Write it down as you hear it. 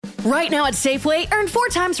Right now at Safeway, earn 4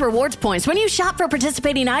 times rewards points when you shop for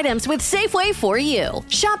participating items with Safeway for you.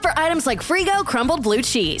 Shop for items like Frigo crumbled blue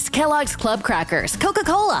cheese, Kellogg's Club crackers,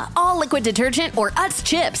 Coca-Cola, all liquid detergent, or Utz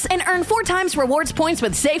chips, and earn 4 times rewards points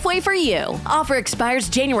with Safeway for you. Offer expires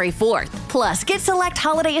January 4th. Plus, get select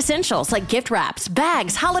holiday essentials like gift wraps,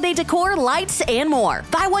 bags, holiday decor, lights, and more.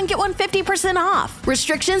 Buy one, get one 50% off.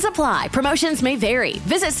 Restrictions apply. Promotions may vary.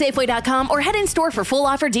 Visit Safeway.com or head in store for full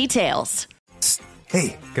offer details.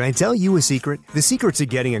 Hey, can I tell you a secret? The secret to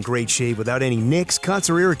getting a great shave without any nicks, cuts,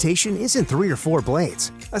 or irritation isn't 3 or 4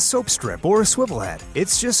 blades, a soap strip, or a swivel head.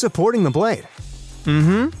 It's just supporting the blade.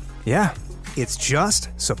 Yeah, it's just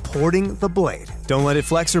supporting the blade. Don't let it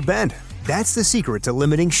flex or bend. That's the secret to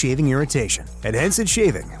limiting shaving irritation. At Henson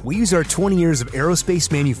Shaving, we use our 20 years of aerospace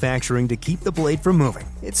manufacturing to keep the blade from moving.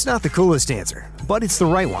 It's not the coolest answer, but it's the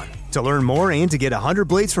right one. To learn more and to get 100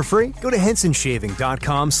 blades for free, go to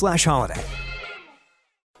hensonshaving.com/holiday.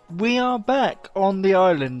 We are back on the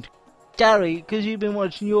island. Gary, because you've been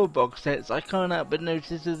watching your box sets, I can't help but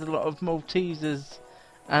notice there's a lot of Maltesers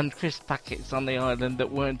and crisp packets on the island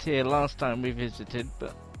that weren't here last time we visited,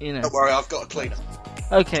 but, you know. Don't worry, I've got a cleaner.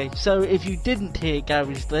 Okay, so if you didn't hear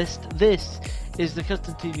Gary's list, this is the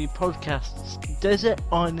Custom TV Podcast's Desert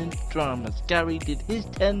Island Dramas. Gary did his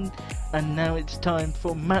 10, and now it's time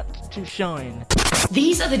for Matt to shine.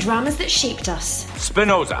 These are the dramas that shaped us.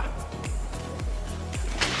 Spinoza.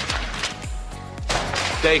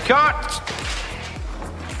 Descartes,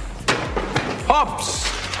 Hobbes,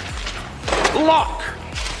 Locke,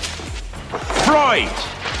 Freud,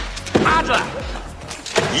 Adler,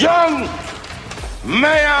 Jung,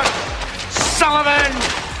 Mayer, Sullivan,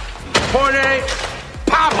 Pointet,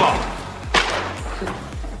 Pavlov.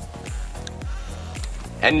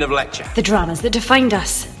 End of lecture. The dramas that defined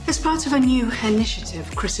us. As part of a new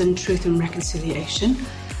initiative christened Truth and Reconciliation,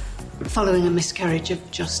 following a miscarriage of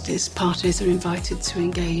justice, parties are invited to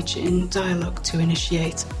engage in dialogue to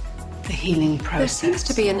initiate the healing process. There seems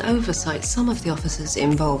to be an oversight. Some of the officers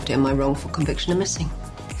involved in my wrongful conviction are missing.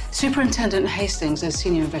 Superintendent Hastings, as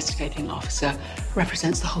senior investigating officer,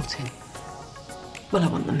 represents the whole team. Well, I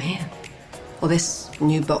want them here. Well, this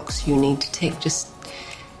new box you need to tick just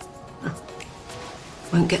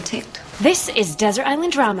won't get ticked. This is Desert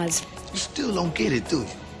Island Dramas. You still don't get it, do you?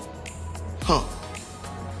 Huh?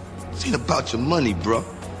 It ain't about your money, bro.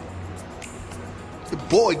 The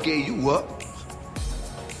boy gave you up.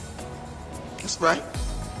 That's right.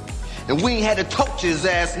 And we ain't had to talk to his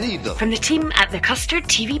ass neither. From the team at the Custard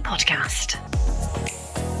TV Podcast.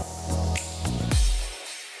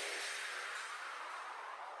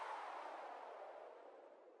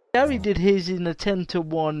 Gary did his in a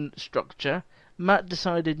 10-to-1 structure. Matt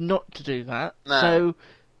decided not to do that, No. so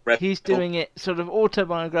he's doing it sort of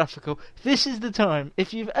autobiographical. This is the time,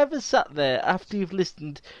 if you've ever sat there after you've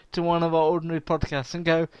listened to one of our ordinary podcasts and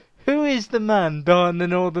go, who is the man behind the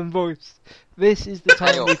Northern Voice? This is the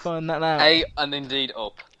time we find that out. And indeed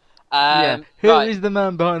up. Who is the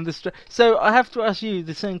man behind the... So I have to ask you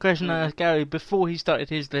the same question I asked Gary before he started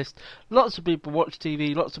his list. Lots of people watch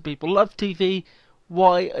TV, lots of people love TV.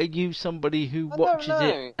 Why are you somebody who watches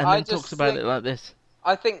it and then talks about it like this?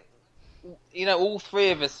 I think, all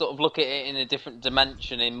three of us sort of look at it in a different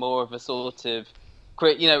dimension, in more of a sort of...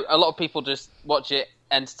 a lot of people just watch it,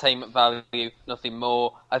 entertainment value, nothing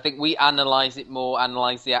more. I think we analyse it more,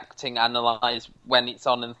 analyse the acting, analyse when it's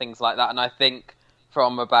on and things like that. And I think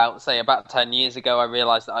from about 10 years ago, I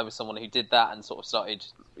realised that I was someone who did that and sort of started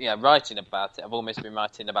writing about it. I've almost been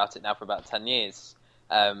writing about it now for about 10 years.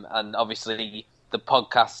 And obviously the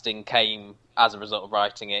podcasting came as a result of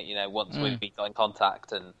writing it, once we got in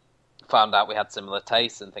contact and found out we had similar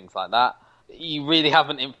tastes and things like that. You really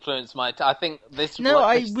haven't influenced my... I think this... No,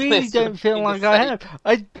 I really don't feel like I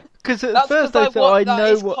have. Because at first I thought I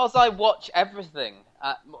know what... because I watch everything,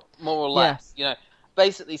 more or less. Yeah.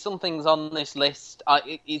 Basically, some things on this list,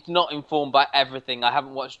 it's not informed by everything. I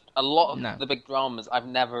haven't watched a lot of the big dramas. I've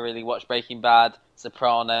never really watched Breaking Bad,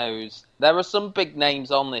 Sopranos. There are some big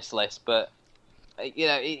names on this list, but...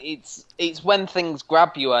 it's when things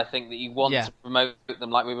grab you, I think, that you want to promote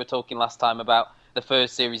them. Like we were talking last time about the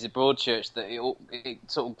first series of Broadchurch, that it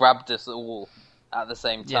sort of grabbed us all at the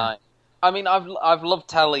same time. I mean, I've loved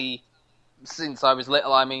telly since I was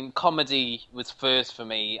little. I mean, comedy was first for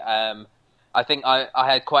me. I think I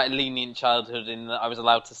had quite a lenient childhood in that I was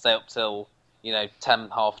allowed to stay up till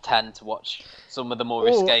 10:30 to watch some of the more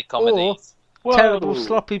risque comedies. Terrible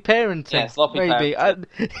sloppy parenting. Yeah, sloppy parenting.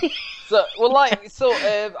 So,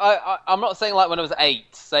 I'm not saying like when I was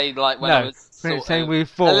 8. Say like when I was sort of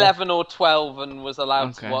 11 or 12 and was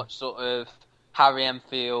allowed to watch sort of Harry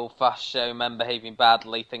Enfield, Fast Show, Men Behaving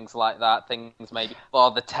Badly, things like that. Things maybe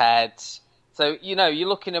Father Ted. So, you're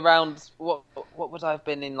looking around, what would I have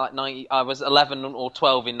been in, like, 90... I was 11 or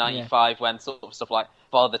 12 in 95 when sort of stuff like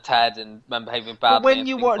Father Ted and Men Behaving Badly... But when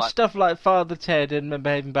you watch stuff like Father Ted and Men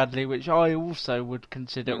Behaving Badly, which I also would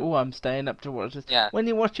consider, I'm staying up to watch this. Yeah. When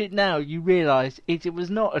you watch it now, you realise it was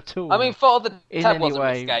not at all... I mean, Father Ted wasn't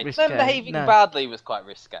risque. Men Behaving Badly was quite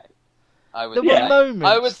risque. I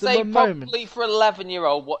would say probably for an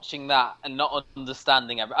 11-year-old watching that and not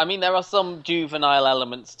understanding everything. I mean, there are some juvenile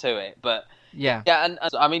elements to it, but... Yeah, and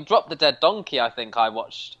I mean, Drop the Dead Donkey, I think I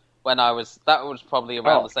watched when that was probably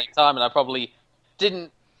around the same time, and I probably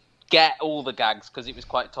didn't get all the gags because it was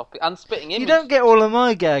quite topic. And Spitting Image... You don't get all of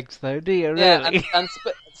my gags, though, do you, really? Yeah, and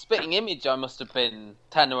Spitting Image, I must have been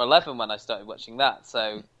 10 or 11 when I started watching that,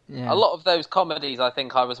 so a lot of those comedies I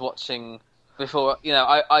think I was watching before,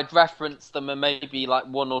 I'd reference them and maybe like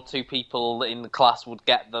one or two people in the class would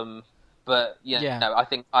get them, but, I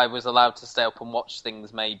think I was allowed to stay up and watch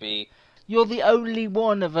things maybe... You're the only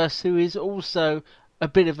one of us who is also a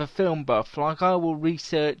bit of a film buff. Like, I will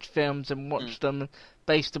research films and watch them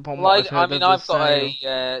based upon what I've heard I've got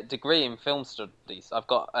a degree in film studies. I've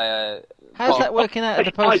got How's that working out at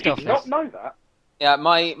the post office? I did not know that. Yeah,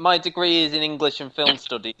 my degree is in English and Film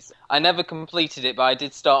Studies. I never completed it, but I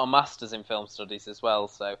did start a Masters in Film Studies as well,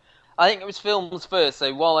 so... I think it was films first,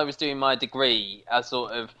 so while I was doing my degree, I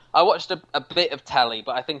watched a bit of telly,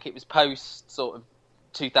 but I think it was post, sort of,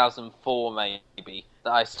 2004 maybe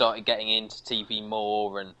that I started getting into TV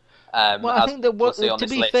more and I think that to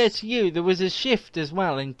be fair to you, there was a shift as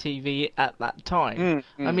well in TV at that time.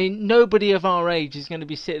 I mean, nobody of our age is going to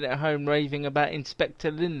be sitting at home raving about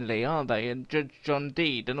Inspector Lindley, are they? And Judge John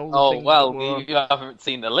Deed and all the things. Oh well, you haven't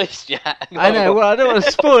seen the list yet. I know. Well, I don't want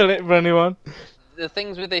to spoil it for anyone. The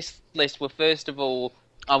things with this list were, first of all,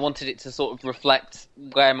 I wanted it to sort of reflect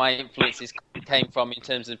where my influences came from in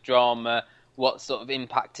terms of drama, what sort of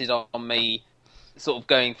impacted on me sort of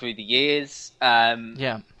going through the years.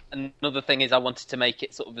 Another thing is I wanted to make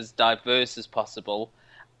it sort of as diverse as possible.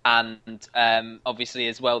 And obviously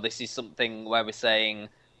as well, this is something where we're saying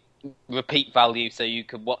repeat value, so you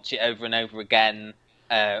could watch it over and over again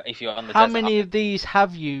if you're on the How many of these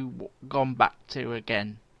have you gone back to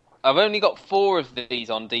again? I've only got 4 of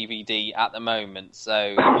these on DVD at the moment,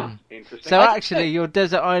 so... Interesting. So actually, your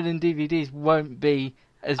Desert Island DVDs won't be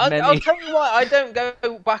as many... I'll tell you why I don't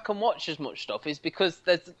go back and watch as much stuff, is because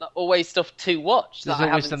there's always stuff to watch that I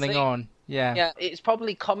haven't seen. There's always something on, yeah. Yeah, it's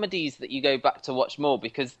probably comedies that you go back to watch more,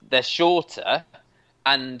 because they're shorter,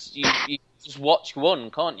 and you just watch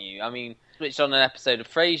one, can't you? I mean, I switched on an episode of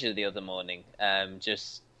Frasier the other morning,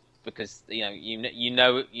 just because, you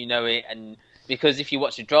know it, and... Because if you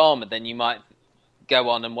watch a drama, then you might go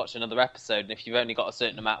on and watch another episode, and if you've only got a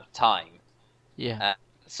certain amount of time. Yeah.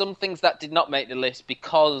 Some things that did not make the list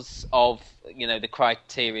because of, the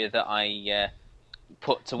criteria that I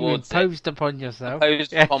put towards imposed upon yourself.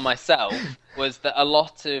 Imposed upon myself, was that a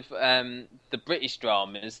lot of the British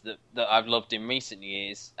dramas that I've loved in recent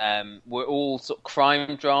years were all sort of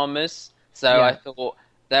crime dramas. So I thought,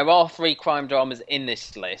 there are 3 crime dramas in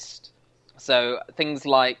this list. So things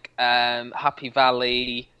like Happy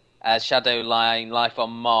Valley, Shadowline, Life on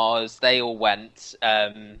Mars, they all went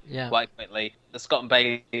quite quickly. The Scott and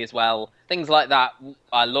Bailey as well. Things like that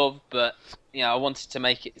I love, but I wanted to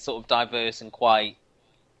make it sort of diverse and quite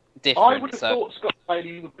different. I would have thought Scott and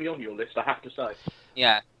Bailey would be on your list, I have to say.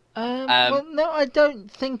 Yeah. Well, no, I don't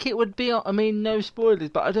think it would be on... I mean, no spoilers,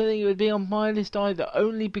 but I don't think it would be on my list either,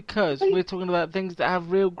 only because we're talking about things that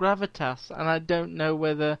have real gravitas, and I don't know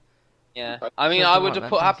whether... Yeah, I mean, I would have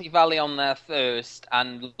put Happy Valley on there first,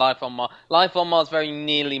 and Life on Mars. Life on Mars very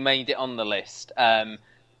nearly made it on the list.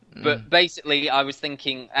 But basically, I was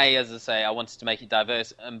thinking, A, as I say, I wanted to make it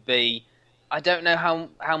diverse, and B, I don't know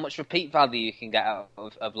how much repeat value you can get out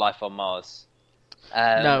of Life on Mars.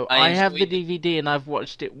 No, I have the DVD and I've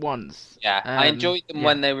watched it once. Yeah, I enjoyed them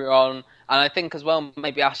when they were on, and I think as well,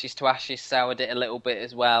 maybe Ashes to Ashes soured it a little bit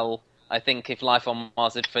as well. I think if Life on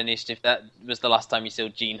Mars had finished, if that was the last time you saw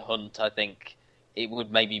Gene Hunt, I think it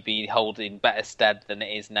would maybe be holding better stead than it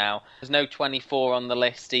is now. There's no 24 on the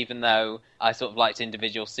list, even though I sort of liked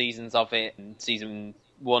individual seasons of it. And season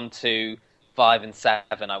 1, 2, 5 and 7,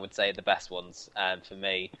 I would say, are the best ones for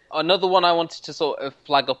me. Another one I wanted to sort of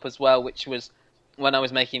flag up as well, which was when I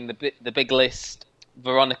was making the big list,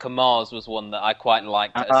 Veronica Mars was one that I quite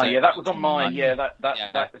liked. Yeah, that was on mine. Yeah,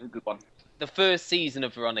 that was a good one. The first season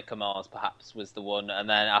of Veronica Mars, perhaps, was the one, and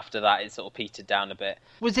then after that, it sort of petered down a bit.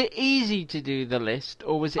 Was it easy to do the list,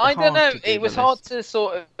 or was it hard? I don't know. It was hard to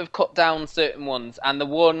sort of cut down certain ones, and the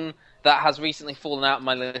one that has recently fallen out of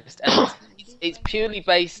my list, and it's purely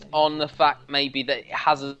based on the fact maybe that it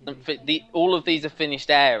hasn't all of these are finished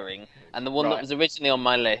airing, and the one that was originally on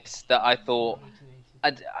my list that I thought,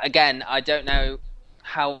 again, I don't know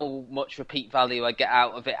how much repeat value I get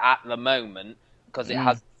out of it at the moment because it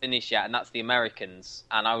hasn't finished yet, and that's The Americans,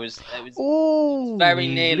 and it was very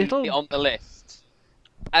nearly on the list.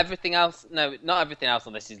 Everything else, no, not everything else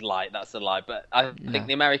on this is light. That's a lie, but I think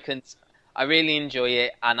The Americans, I really enjoy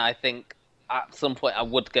it, and I think at some point I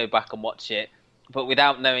would go back and watch it, but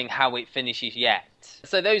without knowing how it finishes yet.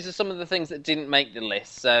 So those are some of the things that didn't make the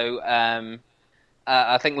list. So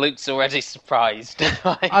I think Luke's already surprised.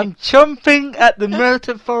 I'm chomping at the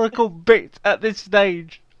metaphorical bit at this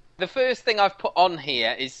stage. The first thing I've put on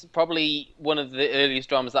here is probably one of the earliest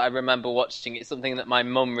dramas that I remember watching. It's something that my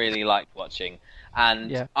mum really liked watching.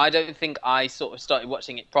 And I don't think I sort of started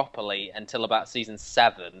watching it properly until about season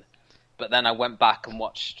 7. But then I went back and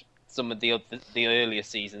watched some of the earlier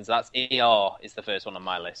seasons. That's ER is the first one on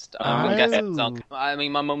my list. I'm guessing it's on. I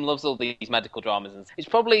mean, my mum loves all these medical dramas. And it's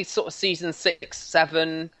probably sort of season 6,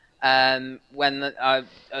 7, when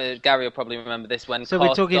Gary will probably remember this. When so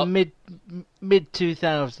we're talking mid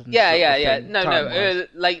 2000s. Yeah. No,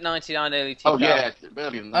 late 99, early 2000. Oh yeah,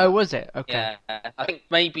 earlier than that. Oh, was it? Okay. Yeah, I think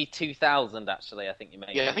maybe 2000 actually. I think you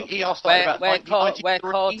may. Yeah, I think ER started where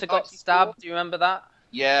Carter got stabbed. Do you remember that?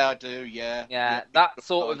 Yeah, I do. Yeah. That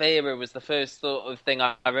sort of era was the first sort of thing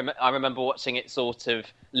I remember watching it sort of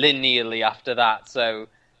linearly after that. So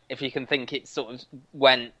if you can think, it sort of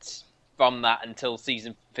went from that until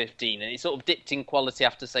season 15, and it sort of dipped in quality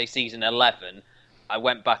after, say, season 11. I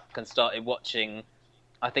went back and started watching,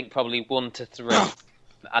 I think, probably 1 to 3,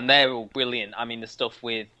 and they're all brilliant. I mean, the stuff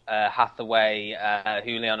with Hathaway,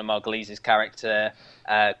 Juliana Margulies' character,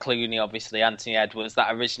 Clooney, obviously, Anthony Edwards,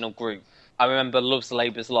 that original group. I remember Love's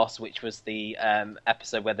Labour's Lost, which was the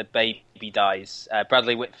episode where the baby dies.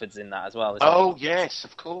 Bradley Whitford's in that as well. Oh, yes,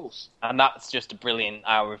 of course. And that's just a brilliant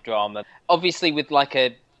hour of drama. Obviously, with like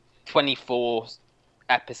a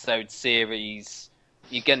 24-episode series,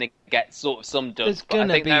 you're going to get sort of some duds. I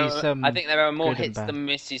think there are more hits than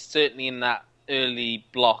misses, certainly in that early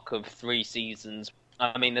block of 3 seasons.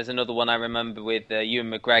 I mean, there's another one I remember with Ewan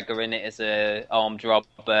McGregor in it as a armed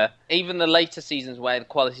robber. Even the later seasons where the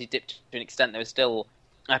quality dipped to an extent, there were still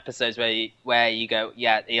episodes where you go,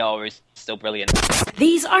 yeah, ER is still brilliant.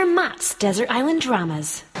 These are Matt's Desert Island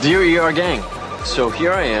Dramas. Dear ER gang, so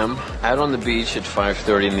here I am, out on the beach at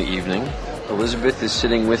 5:30 in the evening. Elizabeth is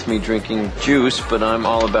sitting with me drinking juice, but I'm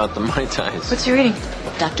all about the Mai Tais. What's you reading?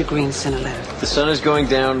 Dr. Green sent a letter. The sun is going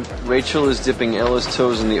down. Rachel is dipping Ella's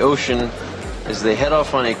toes in the ocean as they head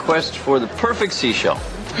off on a quest for the perfect seashell.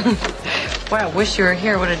 Boy, I wish you were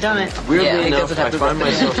here. Would have done it. Weirdly enough, I find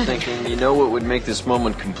myself thinking, you know what would make this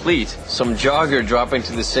moment complete? Some jogger dropping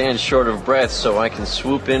to the sand short of breath so I can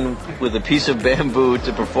swoop in with a piece of bamboo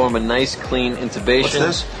to perform a nice, clean intubation.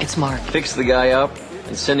 What's this? It's Mark. Fix the guy up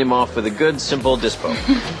and send him off with a good, simple dispo.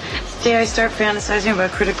 The day I start fantasizing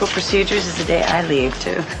about critical procedures is the day I leave,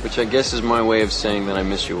 too. Which I guess is my way of saying that I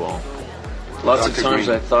miss you all. Lots of times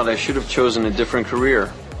I thought I should have chosen a different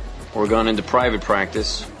career or gone into private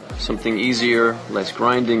practice, something easier, less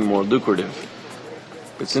grinding, more lucrative.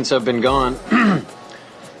 But since I've been gone,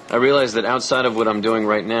 I realized that outside of what I'm doing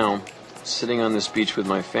right now, sitting on this beach with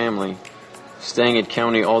my family, staying at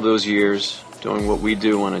County all those years, doing what we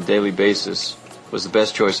do on a daily basis, was the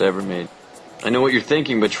best choice I ever made. I know what you're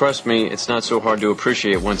thinking, but trust me, it's not so hard to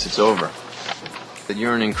appreciate once it's over. That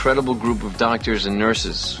you're an incredible group of doctors and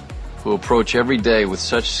nurses who approach every day with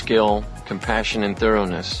such skill, compassion, and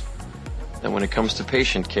thoroughness that when it comes to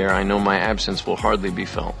patient care, I know my absence will hardly be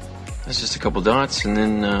felt. That's just a couple dots, and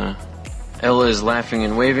then Ella is laughing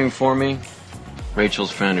and waving for me. Rachel's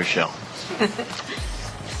found her shell.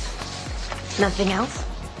 Nothing else?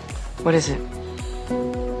 What is it?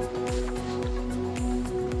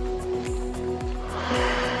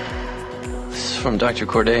 This is from Dr.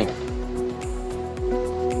 Corday.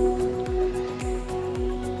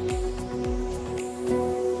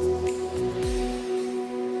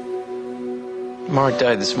 Mark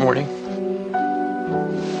died this morning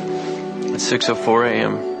at 6:04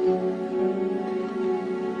 a.m.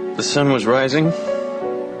 The sun was rising,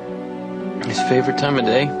 his favorite time of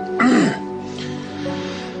day.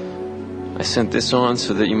 I sent this on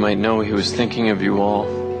so that you might know he was thinking of you all,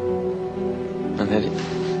 and that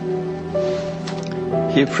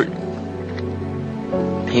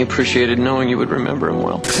he appreciated knowing you would remember him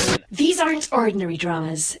well. These aren't ordinary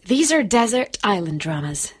dramas. These are desert island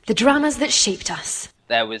dramas. The dramas that shaped us.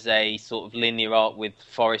 There was a sort of linear arc with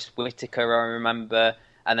Forrest Whitaker, I remember,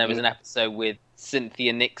 and there was an episode with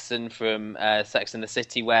Cynthia Nixon from Sex and the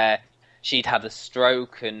City where she'd had a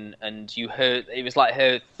stroke, and you heard it was like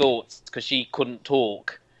her thoughts because she couldn't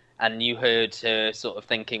talk, and you heard her sort of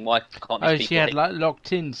thinking, why can't these people? She had like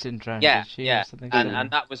locked-in syndrome. Yeah, she, yeah, or something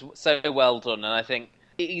and that was so well done, and I think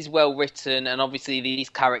it is well written, and obviously these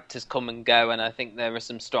characters come and go, and I think there are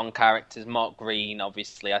some strong characters. Mark Green,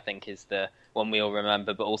 obviously, I think is the one we all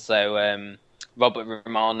remember, but also Robert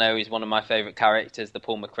Romano is one of my favourite characters, the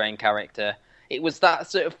Paul McCrane character. It was that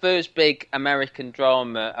sort of first big American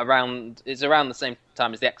drama around the same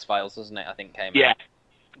time as The X-Files, wasn't it? I think came out.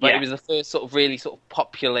 But it was the first sort of really sort of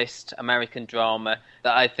populist American drama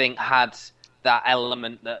that I think had that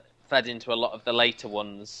element that fed into a lot of the later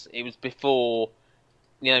ones. It was before,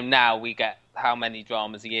 now we get how many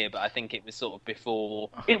dramas a year, but I think it was sort of before.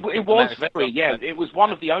 It was very, it was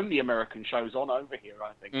one of the only American shows on over here,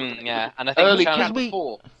 I think. And I think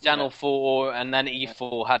Channel 4, and then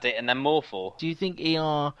E4 had it, and then More 4. Do you think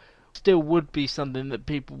ER still would be something that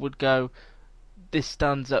people would go, this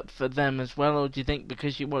stands up for them as well, or do you think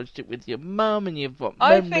because you watched it with your mum and you've got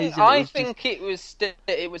memories? I think it would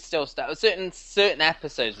still stand. Certain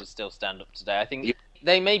episodes would still stand up today. I think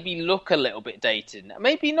they maybe look a little bit dated.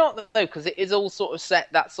 Maybe not though, because it is all sort of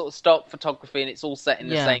set that sort of stock photography, and it's all set in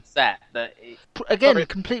the same set. Again,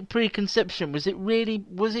 complete preconception. Was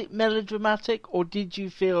it melodramatic, or did you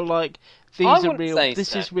feel like these are real?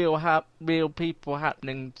 This is real people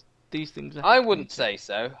happening. These things are I wouldn't say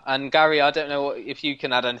so. And Gary, I don't know if you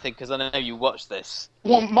can add anything, because I know you watched this.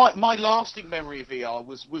 Well, my lasting memory of ER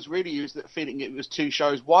was really used that feeling it was two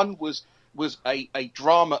shows. One was a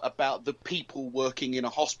drama about the people working in a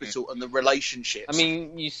hospital and the relationships. I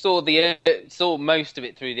mean, you saw most of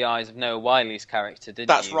it through the eyes of Noah Wiley's character, didn't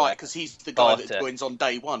you? That's right, because he's the guy that joins on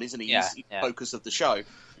day one, isn't he? He's the focus of the show.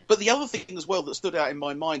 But the other thing as well that stood out in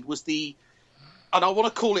my mind was and I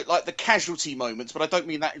want to call it like the casualty moments, but I don't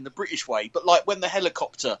mean that in the British way, but like when the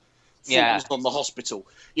helicopter falls on the hospital.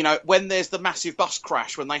 When there's the massive bus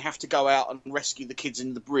crash, when they have to go out and rescue the kids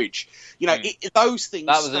in the bridge. Those things.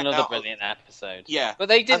 That was another brilliant episode. Yeah. But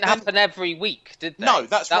they didn't happen every week, did they? No,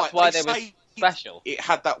 that's right. That's why they were special. It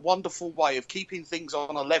had that wonderful way of keeping things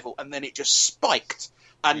on a level, and then it just spiked,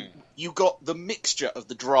 and you got the mixture of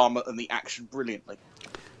the drama and the action brilliantly.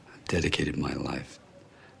 I've dedicated my life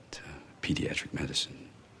to pediatric medicine.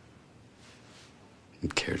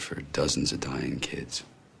 I've cared for dozens of dying kids.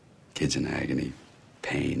 Kids in agony,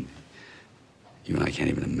 pain. You and I can't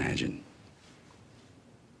even imagine.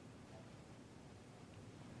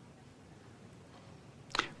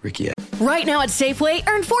 Ricky. Right now at Safeway,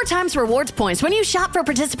 earn 4 times rewards points when you shop for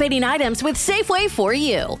participating items with Safeway for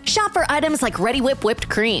you. Shop for items like Ready Whip whipped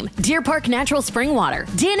cream, Deer Park natural spring water,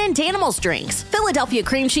 Dan and Danimals drinks, Philadelphia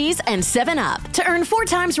cream cheese, and 7-Up to earn 4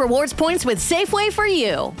 times rewards points with Safeway for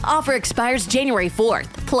you. Offer expires January 4th.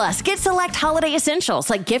 Plus, get select holiday essentials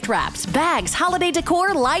like gift wraps, bags, holiday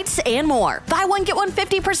decor, lights, and more. Buy one, get one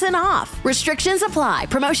 50% off. Restrictions apply.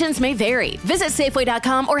 Promotions may vary. Visit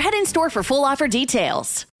Safeway.com or head in store for full offer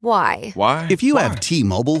details. Why? If you have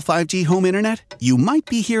T-Mobile 5G home internet, you might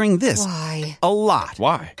be hearing this a lot.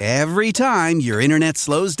 Why? Every time your internet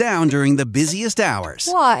slows down during the busiest hours.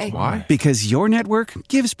 Why? Because your network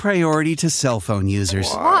gives priority to cell phone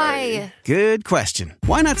users. Why? Good question.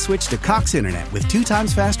 Why not switch to Cox Internet with 2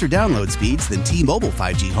 times faster download speeds than T-Mobile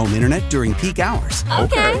 5G home internet during peak hours?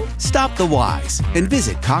 Okay. Stop the whys and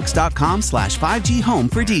visit cox.com/5G home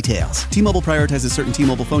for details. T-Mobile prioritizes certain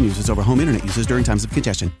T-Mobile phone users over home internet users during times of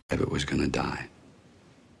congestion. If it was going to die,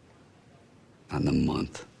 not in a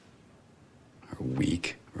month, or a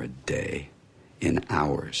week, or a day, in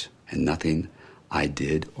hours, and nothing I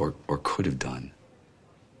did or could have done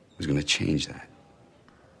was going to change that.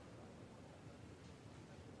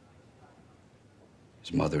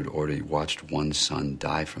 His mother had already watched one son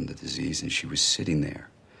die from the disease, and she was sitting there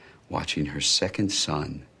watching her second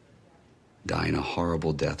son dying a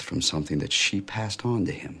horrible death from something that she passed on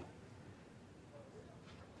to him.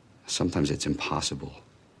 Sometimes it's impossible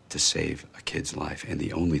to save a kid's life, and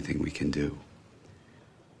the only thing we can do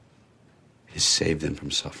is save them from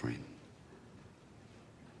suffering.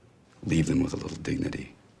 Leave them with a little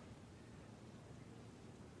dignity.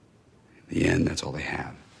 In the end, that's all they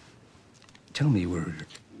have. Tell me, were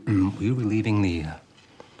you relieving the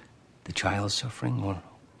child's suffering, or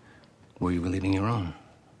were you relieving your own?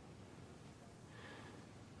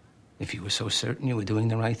 If you were so certain you were doing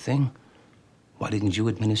the right thing, why didn't you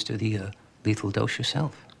administer the lethal dose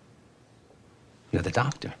yourself? You're the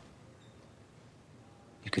doctor.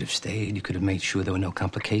 You could have stayed. You could have made sure there were no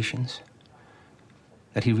complications.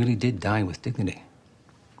 That he really did die with dignity.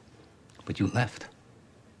 But you left.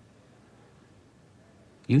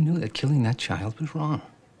 You knew that killing that child was wrong.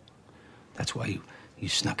 That's why You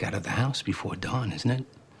snuck out of the house before dawn, isn't it?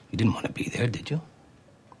 You didn't want to be there, did you?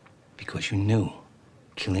 Because you knew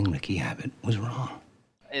killing Ricky Abbott was wrong.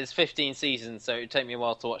 It's 15 seasons, so it would take me a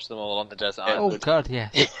while to watch them all on the desert Oh, island. God,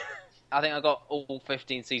 yes. I think I got all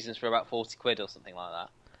 15 seasons for about 40 quid or something like that.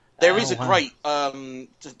 There is a great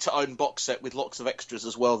to own box set with lots of extras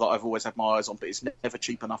as well that I've always had my eyes on, but it's never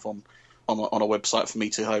cheap enough on a website for me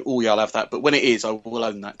to go, oh yeah, I'll have that. But when it is, I will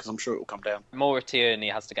own that because I'm sure it will come down. Maura Tierney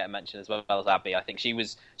has to get a mention as well as Abby. I think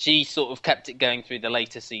she sort of kept it going through the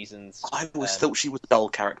later seasons. I always thought she was a dull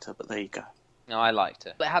character, but there you go. No, I liked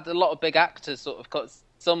her. They had a lot of big actors, sort of, got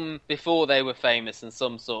some before they were famous and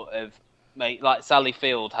some sort of, like Sally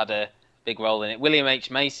Field had a big role in it. William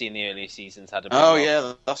H. Macy in the earlier seasons had a big role. Oh,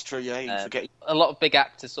 yeah, that's true, yeah, you forget. A lot of big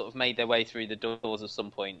actors sort of made their way through the doors at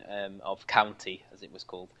some point of County, as it was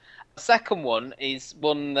called. The second one is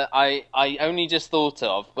one that I only just thought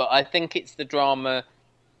of, but I think it's the drama,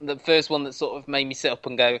 the first one that sort of made me sit up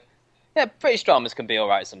and go, yeah, British dramas can be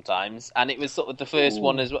alright sometimes. And it was sort of the first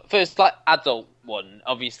one as well. First, like, adult one.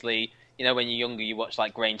 Obviously, you know, when you're younger, you watch,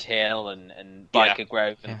 like, Grange Hill and Biker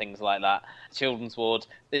Grove and things like that. Children's Ward.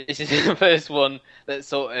 This is the first one that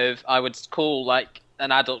sort of, I would call, like,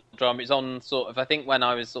 an adult drama. It's on sort of, I think when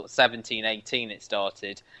I was sort of 17, 18 it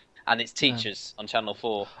started. And it's Teachers on Channel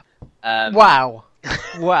 4. Wow.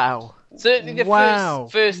 Wow. Certainly the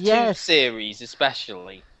first two series,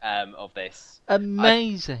 especially, of this.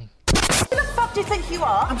 Amazing. Who the fuck do you think you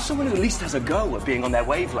are? I'm someone who at least has a go at being on their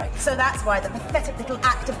wavelength. So that's why the pathetic little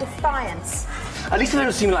act of defiance. At least I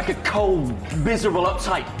don't seem like a cold, miserable,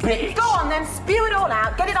 uptight bitch. Go on then, spew it all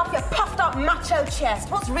out. Get it off your puffed up macho chest.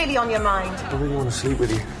 What's really on your mind? I really want to sleep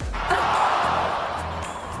with you.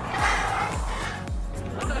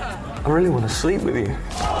 I really want to sleep with you.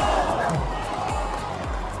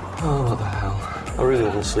 Oh, what the hell? I really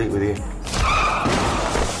want to sleep with you.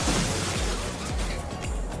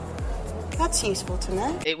 That's useful to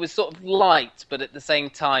know. It was sort of light, but at the same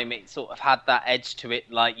time, it sort of had that edge to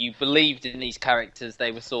it. Like, you believed in these characters.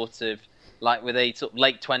 They were sort of, like, were they sort of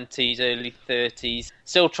late 20s, early 30s,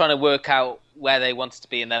 still trying to work out where they wanted to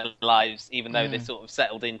be in their lives, even though they sort of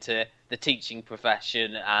settled into the teaching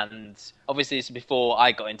profession. And obviously, this is before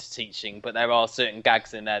I got into teaching, but there are certain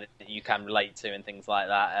gags in there that you can relate to and things like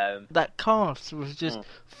that. That cast was just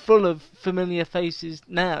full of familiar faces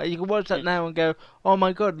now. You can watch that now and go, oh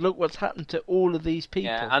my God, look what's happened to all of these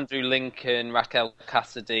people. Yeah, Andrew Lincoln, Raquel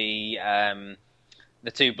Cassidy,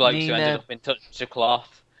 the two blokes who ended up in Touch of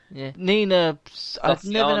Cloth. Yeah, Nina, I've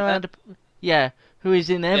never known how to... Yeah, who is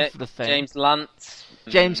in everything. James Lance.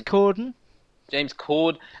 James Corden. James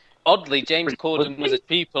Corden. Oddly, James Corden was a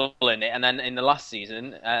pupil in it, and then in the last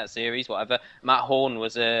season, series, whatever, Matt Horn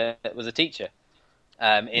was a teacher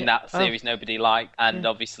in that series nobody liked, and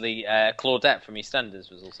obviously Claudette from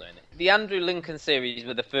EastEnders was also in it. The Andrew Lincoln series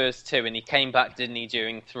were the first two, and he came back, didn't he,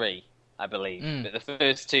 during 3, I believe. But the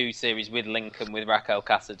first two series with Lincoln, with Raquel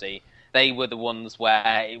Cassidy, they were the ones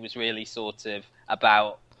where it was really sort of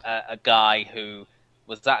about a guy who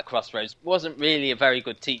was at a crossroads, wasn't really a very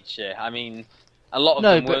good teacher. I mean, a lot of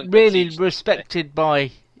them weren't really respected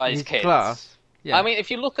by his kids. Class. Yeah. I mean,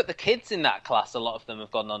 if you look at the kids in that class, a lot of them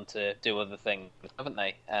have gone on to do other things, haven't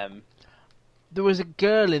they? There was a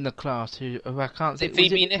girl in the class who I can't think.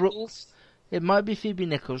 Phoebe Nichols? It might be Phoebe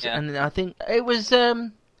Nichols, and I think it was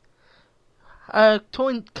Cara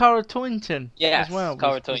Toynton as well.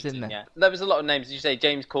 Cara Toynton, in there. Yeah. There was a lot of names. As you say,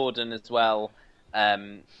 James Corden as well.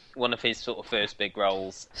 One of his sort of first big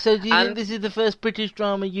roles. So do you think this is the first British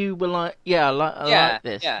drama you were like, I like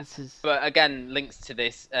this? Yeah. This is... But again, links to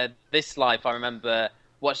this. This Life, I remember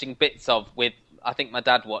watching bits of with, I think my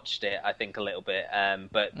dad watched it, I think a little bit.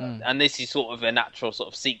 And this is sort of a natural sort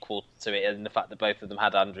of sequel to it, and the fact that both of them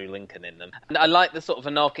had Andrew Lincoln in them. And I like the sort of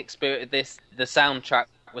anarchic spirit of this. The soundtrack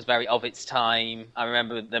was very of its time. I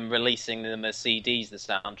remember them releasing them as CDs, the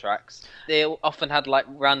soundtracks. They often had like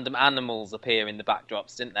random animals appear in the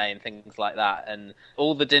backdrops, didn't they, and things like that. And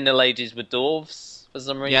all the dinner ladies were dwarves for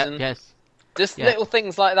some reason. Just little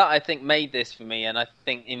things like that, I think, made this for me, and I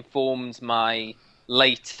think informed my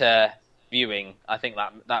later viewing. I think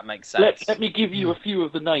that makes sense. Let me give you a few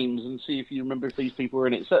of the names and see if you remember if these people were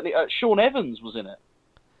in it. Certainly, Sean Evans was in it.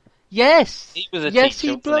 Yes, he was a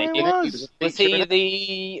teacher. He was. Was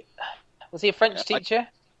he a French teacher?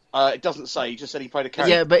 It doesn't say. He just said he played a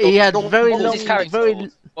character. Yeah, but he had very long.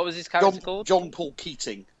 What was his character called? John Paul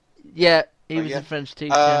Keating. Yeah, he was a French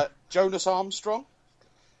teacher. Jonas Armstrong.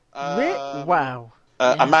 Wow.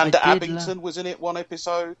 Amanda Abington was in it one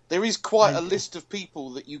episode. There is quite a list of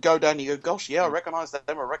people that you go down and you go, gosh, yeah, I recognise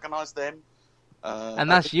them. And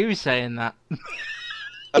that's you saying that.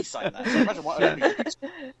 He's saying that. So imagine what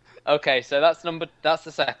Okay, so that's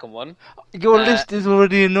the second one. Your list is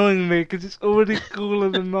already annoying me because it's already cooler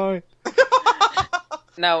than mine.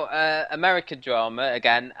 Now, American drama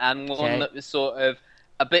again, and one that was sort of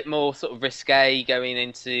a bit more sort of risque, going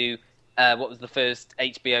into what was the first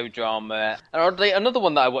HBO drama. And oddly, another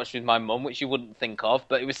one that I watched with my mum, which you wouldn't think of,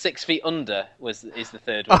 but it was 6 Feet Under is the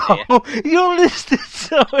third one here. Oh, your list is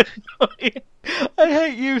so annoying. I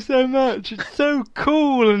hate you so much. It's so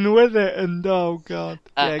cool and with it, and oh god.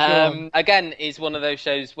 Yeah, go on. Again, is one of those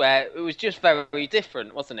shows where it was just very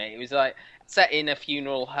different, wasn't it? It was like set in a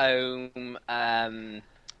funeral home.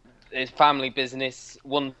 It's family business.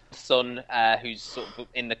 One son, who's sort of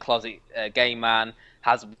in the closet, gay man,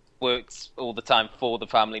 works all the time for the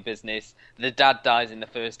family business. The dad dies in the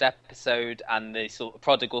first episode, and the sort of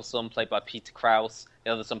prodigal son, played by Peter Krause,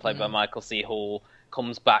 the other son played by Michael C. Hall,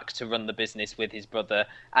 comes back to run the business with his brother.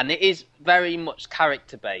 And it is very much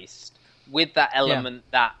character-based, with that element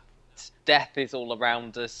that death is all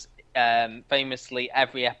around us. Famously,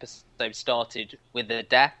 every episode started with a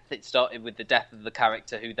death. It started with the death of the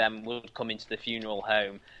character who then would come into the funeral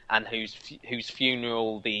home, and whose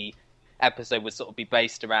funeral the episode would sort of be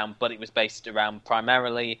based around, but it was based around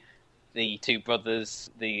primarily the two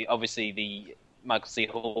brothers, obviously the Michael C.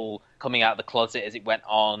 Hall coming out of the closet as it went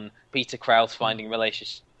on, Peter Krause finding a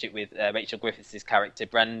relationship with Rachel Griffiths' character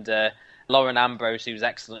Brenda, Lauren Ambrose, who was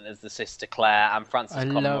excellent as the sister Claire, and Frances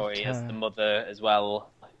Conroy as the mother as well,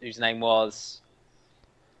 whose name was...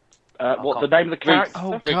 the name of the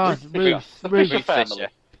character? Ruth Fisher.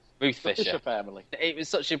 Ruth Fisher. Fisher family. It was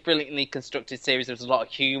such a brilliantly constructed series. There was a lot of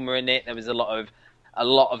humour in it. There was a lot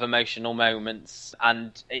of emotional moments,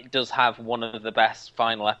 and it does have one of the best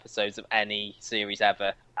final episodes of any series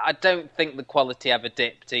ever. I don't think the quality ever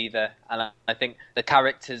dipped either, and I think the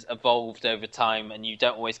characters evolved over time, and you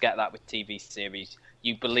don't always get that with TV series.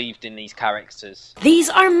 You believed in these characters.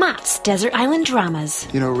 These are Matt's Desert Island Dramas.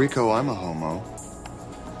 You know, Rico, I'm a homo.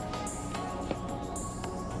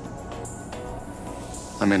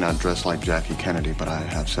 I may not dress like Jackie Kennedy, but I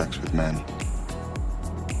have sex with men.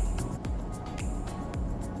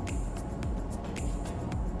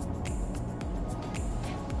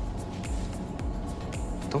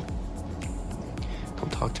 Don't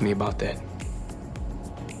talk to me about that.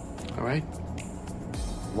 All right?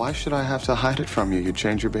 Why should I have to hide it from you? You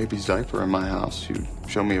change your baby's diaper in my house. You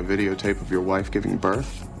show me a videotape of your wife giving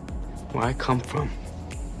birth. Where I come from,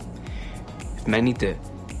 if men need to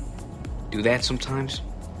do that sometimes,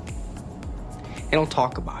 they don't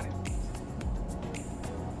talk about it.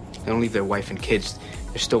 They don't leave their wife and kids.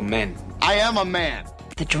 They're still men. I am a man.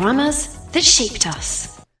 The dramas that shaped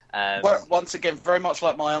us. Once again, very much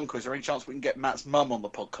like my uncle, is there any chance we can get Matt's mum on the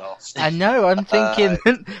podcast? I know, I'm thinking...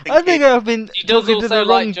 I think I've been She does talking to the also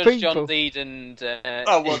wrong like Judge people. John Deed and...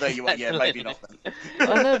 oh, well, there you are. Yeah, maybe not then.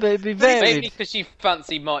 I know, but it'd be varied. Maybe because she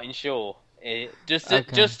fancied Martin Shaw. Just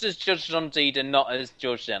as Judge John Deed and not as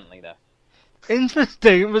George Gently, though.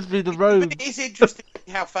 Interesting. It must be the road. But it is interesting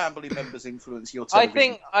how family members influence your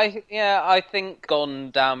television. I think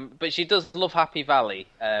gone down, but she does love Happy Valley.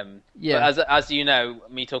 But as you know,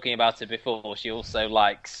 me talking about it before, she also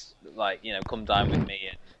likes Come Dine With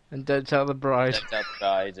Me and Don't Tell the Bride. Don't Tell the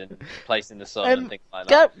Bride and Place in the Sun and things like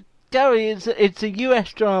that. Gary, it's a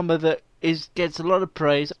US drama that gets a lot of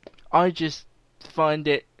praise. I just find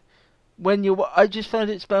it I just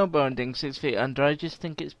find it spellbinding. 6 Feet Under. I just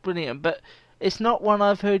think it's brilliant, but it's not one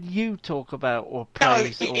I've heard you talk about or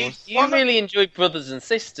praise. You really enjoyed Brothers and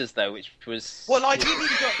Sisters, though, which was... Well, I didn't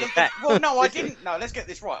enjoy... Well, no, I didn't... No, let's get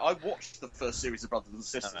this right. I watched the first series of Brothers and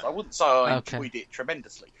Sisters. I wouldn't say I enjoyed it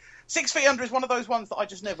tremendously. 6 Feet Under is one of those ones that I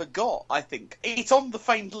just never got, I think. It's on the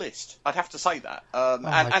famed list. I'd have to say that. And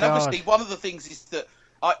obviously, one of the things is that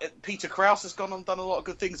Peter Krause has gone on and done a lot of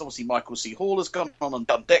good things. Obviously, Michael C. Hall has gone on and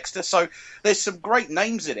done Dexter. So there's some great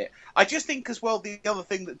names in it. I just think as well, the other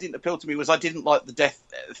thing that didn't appeal to me was I didn't like the death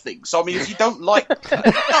thing. So, I mean, if you don't like... no, but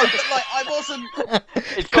I wasn't...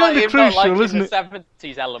 It's kind of crucial, isn't it? The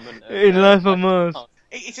 70s element. In Life on Mars.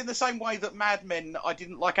 It's in the same way that Mad Men, I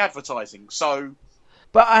didn't like advertising, so...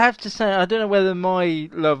 But I have to say, I don't know whether my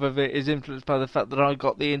love of it is influenced by the fact that I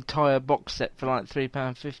got the entire box set for like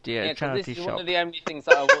 £3.50 at a charity this is shop. One of the only things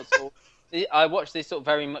that I watched this sort of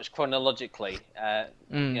very much chronologically.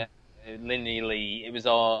 Linearly. It was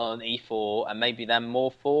on E4 and maybe then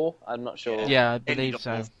More 4. I'm not sure. Yeah, I believe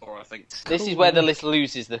so. More 4, I think. This is where the list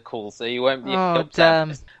loses the call, so you won't be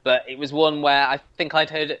upset. But it was one where I think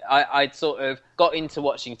I'd sort of got into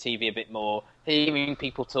watching TV a bit more, hearing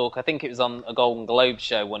people talk. I think it was on a Golden Globe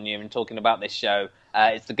show one year and talking about this show.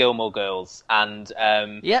 It's the Gilmore Girls, and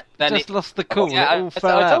then just lost the cool. Yeah, it all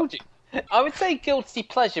fell out. I told you. I would say guilty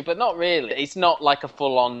pleasure, but not really. It's not like a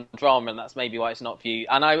full-on drama, and that's maybe why it's not for you.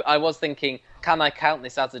 And I was thinking, can I count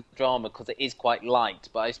this as a drama because it is quite light?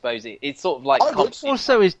 But I suppose it's sort of like. Well,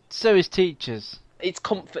 so is Teachers. It's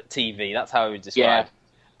comfort TV. That's how I would describe.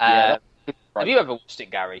 Yeah. Have you ever watched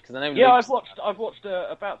it, Gary? Because I know. Yeah, I've watched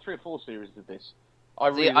about 3 or 4 series of this. I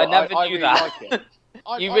never knew that. Like it.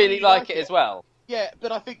 You really like it as well. Yeah,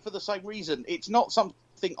 but I think for the same reason, it's not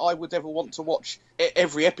something I would ever want to watch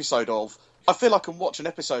every episode of. I feel I can watch an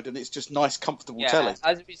episode and it's just nice, comfortable telly.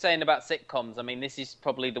 As we were saying about sitcoms, I mean, this is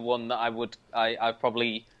probably the one that I've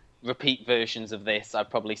probably repeat versions of this. I've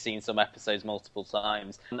probably seen some episodes multiple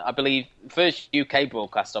times. And I believe first UK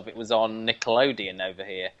broadcast of it was on Nickelodeon over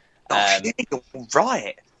here.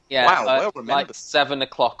 Right. Yeah, wow, well remembered. Like 7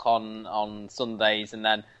 o'clock on Sundays, and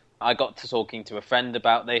then I got to talking to a friend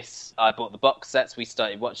about this. I bought the box sets, we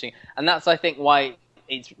started watching, and that's, I think, why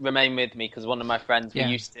it's remained with me, because one of my friends,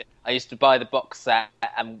 I used to buy the box set,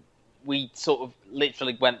 and we sort of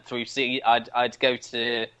literally went through, I'd go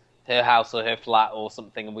to her house or her flat or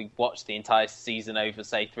something, and we'd watch the entire season over,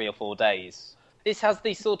 say, 3 or 4 days. This has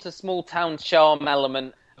the sort of small town charm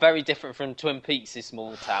element, very different from Twin Peaks'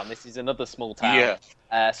 small town. This is another small town.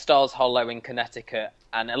 Yeah. Stars Hollow in Connecticut,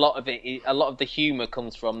 and a lot of the humour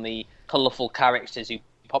comes from the colourful characters who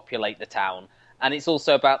populate the town, and it's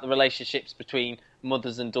also about the relationships between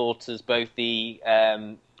mothers and daughters. Both the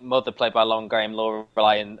mother, played by Lauren Graham,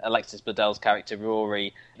 Lorelai, and Alexis Bledell's character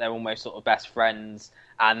Rory, they're almost sort of best friends,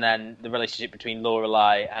 and then the relationship between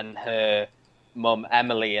Lorelai and her mum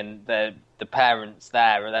Emily, and the parents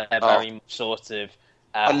there, they're very much sort of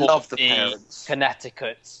I love the parents.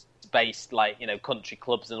 Connecticut-based, country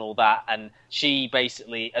clubs and all that. And she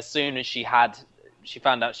basically, as soon as she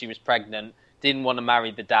found out she was pregnant, didn't want to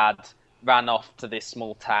marry the dad, ran off to this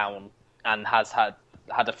small town, and has had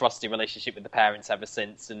a frosty relationship with the parents ever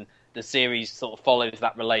since. And the series sort of follows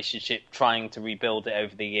that relationship, trying to rebuild it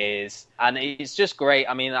over the years. And it's just great.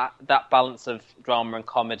 I mean, that balance of drama and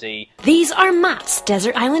comedy. These are Matt's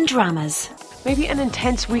Desert Island Dramas. Maybe an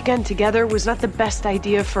intense weekend together was not the best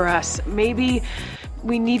idea for us. Maybe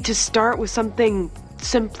we need to start with something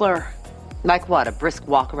simpler. Like what, a brisk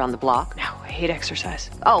walk around the block? No, I hate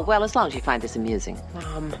exercise. Oh, well, as long as you find this amusing.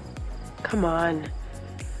 Mom, come on.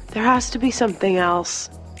 There has to be something else.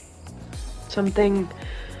 Something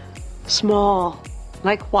small.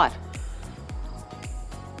 Like what?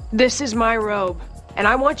 This is my robe, and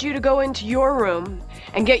I want you to go into your room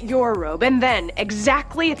and get your robe, and then,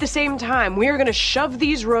 exactly at the same time, we are going to shove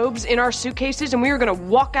these robes in our suitcases, and we are going to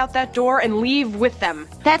walk out that door and leave with them.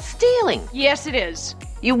 That's stealing. Yes, it is.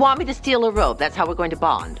 You want me to steal a robe? That's how we're going to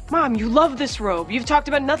bond. Mom, you love this robe. You've talked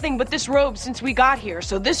about nothing but this robe since we got here,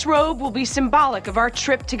 so this robe will be symbolic of our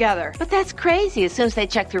trip together. But that's crazy. As soon as they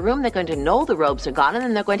check the room, they're going to know the robes are gone, and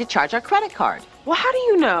then they're going to charge our credit card. Well, how do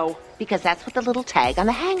you know? Because that's what the little tag on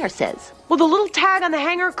the hanger says. Well, the little tag on the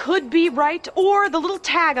hanger could be right, or the little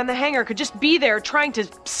tag on the hanger could just be there trying to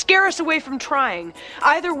scare us away from trying.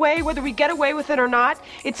 Either way, whether we get away with it or not,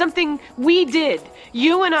 it's something we did,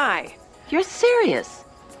 you and I. You're serious?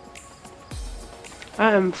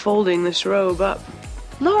 I'm folding this robe up.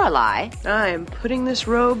 Lorelai? I am putting this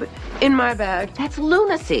robe in my bag. That's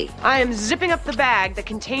lunacy. I am zipping up the bag that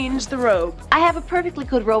contains the robe. I have a perfectly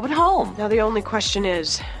good robe at home. Now the only question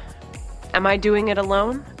is, am I doing it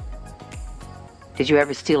alone? Did you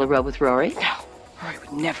ever steal a robe with Rory? No, Rory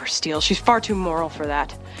would never steal. She's far too moral for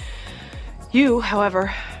that. You,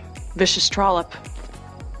 however, vicious trollop.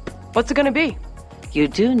 What's it gonna be? You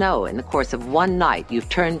do know, in the course of one night, you've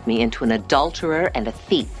turned me into an adulterer and a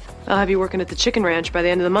thief. I'll have you working at the chicken ranch by the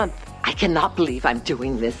end of the month. I cannot believe I'm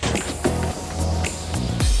doing this.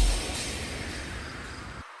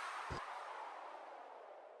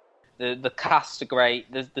 The cast are great.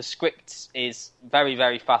 The script is very,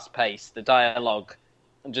 very fast-paced. The dialogue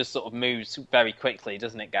just sort of moves very quickly,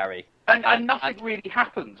 doesn't it, Gary? And nothing really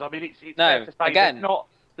happens. I mean, it's no, fair to say again,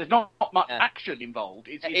 there's not much action involved.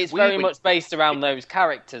 It's very much based around those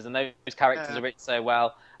characters, and those characters are written so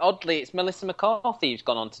well. Oddly, it's Melissa McCarthy who's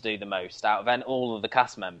gone on to do the most out of all of the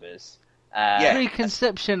cast members.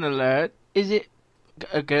 Preconception alert. Is it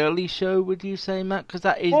a girly show, would you say, Matt? Because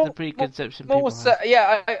that is the preconception people have.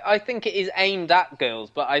 Yeah, I think it is aimed at girls,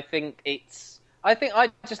 but I think I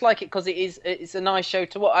just like it because it's a nice show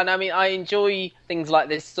to watch. And I mean, I enjoy things like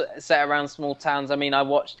this set around small towns. I mean, I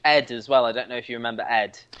watched Ed as well. I don't know if you remember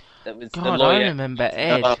Ed. That was the lawyer. I remember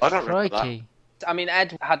Ed. I don't remember that. I mean,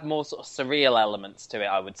 Ed had more sort of surreal elements to it,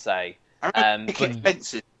 I would say.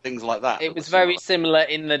 Fences, things like that. It was very similar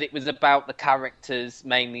in that it was about the characters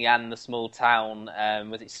mainly and the small town.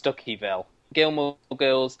 Was it Stuckyville? Gilmore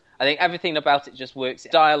Girls, I think everything about it just works.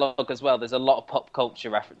 Dialogue as well, there's a lot of pop culture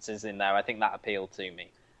references in there. I think that appealed to me.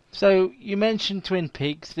 So, you mentioned Twin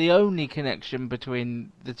Peaks. The only connection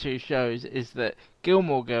between the two shows is that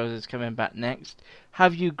Gilmore Girls is coming back next.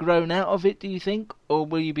 Have you grown out of it, do you think? Or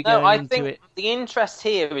will you be going into it? I think the interest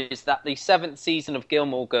here is that the 7th season of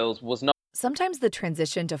Gilmore Girls was not... Sometimes the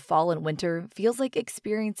transition to fall and winter feels like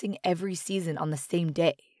experiencing every season on the same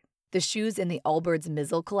day. The shoes in the Allbirds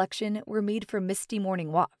Mizzle collection were made for misty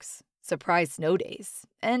morning walks, surprise snow days,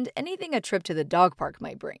 and anything a trip to the dog park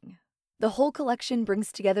might bring. The whole collection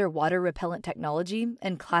brings together water-repellent technology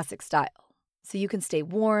and classic style, so you can stay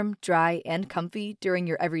warm, dry, and comfy during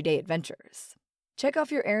your everyday adventures. Check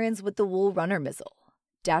off your errands with the Wool Runner Mizzle.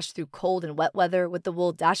 Dash through cold and wet weather with the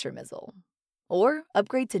Wool Dasher Mizzle. Or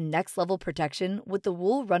upgrade to next-level protection with the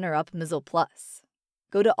Wool Runner-Up Mizzle Plus.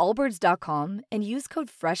 Go to allbirds.com and use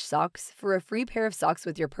code FRESHSOCKS for a free pair of socks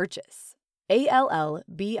with your purchase. ALLBIRDS.com,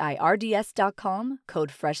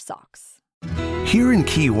 code FRESHSOCKS. Here in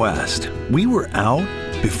Key West, we were out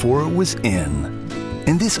before it was in.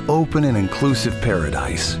 In this open and inclusive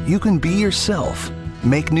paradise, you can be yourself,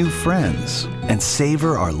 make new friends, and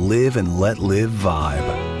savor our live and let live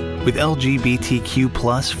vibe. With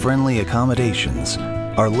LGBTQ+ friendly accommodations,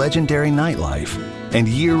 our legendary nightlife, and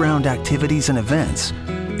year-round activities and events,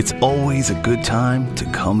 it's always a good time to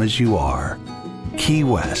come as you are. Key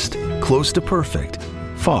West, close to perfect,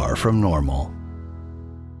 far from normal.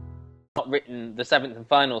 Not written, the 7th and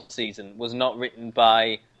final season was not written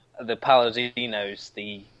by the Palladinos,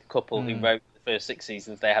 the couple who wrote the first 6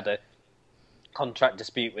 seasons. They had a contract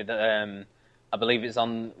dispute with, I believe was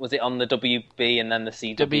it on the WB and then the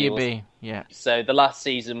CW? WB, yeah. So the last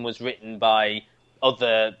season was written by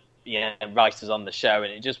other writers on the show,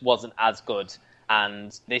 and it just wasn't as good.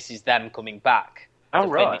 And this is them coming back to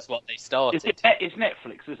finish what they started. It's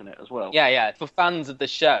Netflix, isn't it, as well? Yeah. For fans of the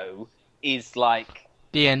show, is like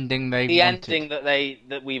the ending ending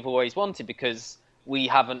that we've always wanted, because we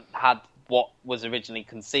haven't had what was originally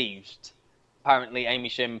conceived. Apparently, Amy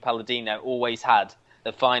Sherman Palladino always had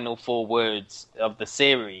the final 4 words of the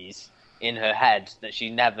series in her head that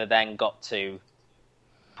she never then got to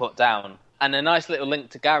put down. And a nice little link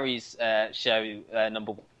to Gary's show,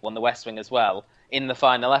 number 1, The West Wing, as well. In the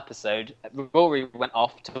final episode, Rory went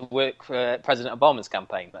off to work for President Obama's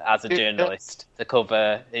campaign as a journalist to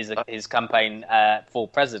cover his campaign for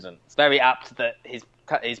president. It's very apt that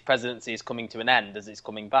his presidency is coming to an end as it's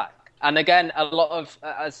coming back. And again, a lot of,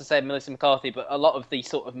 as I said, Melissa McCarthy, but a lot of the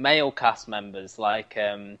sort of male cast members, like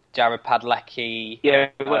Jared Padalecki,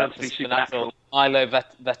 Milo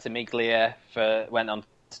Ventimiglia went on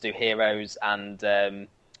to do Heroes, and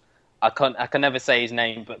I can never say his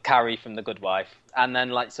name, but Carrie from The Good Wife. And then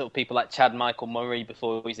like sort of people like Chad Michael Murray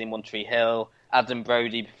before he was in One Tree Hill, Adam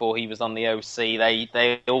Brody before he was on the OC.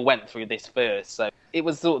 They all went through this first, so it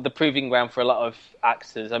was sort of the proving ground for a lot of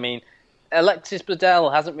actors. I mean, Alexis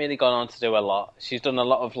Bledel hasn't really gone on to do a lot. She's done a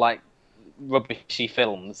lot of like rubbishy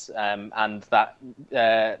films, and that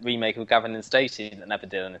remake of Gavin and Stacey that never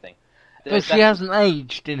did anything. But she hasn't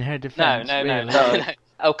aged in her defence. No.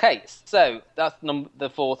 Okay, so that's the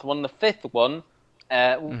 4th one. The 5th one,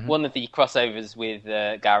 one of the crossovers with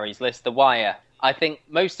Gary's list, The Wire. I think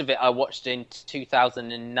most of it I watched in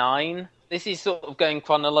 2009. This is sort of going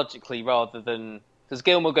chronologically rather than... Because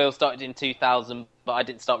Gilmore Girls started in 2000, but I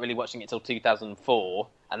didn't start really watching it until 2004,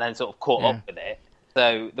 and then sort of caught up with it.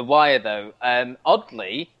 So The Wire, though,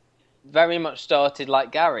 oddly, very much started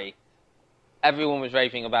like Gary. Everyone was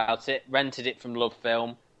raving about it, rented it from Love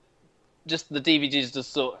Film. Just the DVDs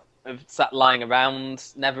just sort of sat lying around,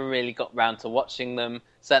 never really got round to watching them,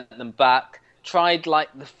 sent them back. Tried like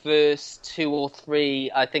the first 2 or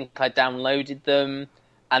 3, I think I downloaded them.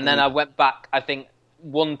 And then I went back, I think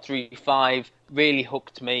 1 through 5 really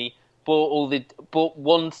hooked me. Bought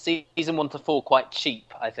season 1 to 4 quite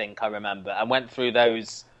cheap, I think I remember, and went through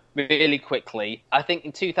those really quickly. I think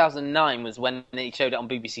in 2009 was when they showed it on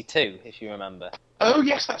BBC 2, if you remember. Oh,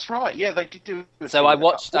 yes, that's right. Yeah, they did do... So I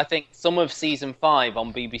watched, I think, some of season 5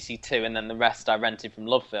 on BBC 2, and then the rest I rented from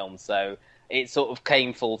Love Film. So it sort of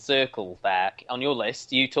came full circle there. On your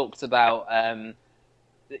list, you talked about, the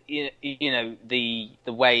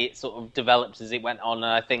way it sort of developed as it went on,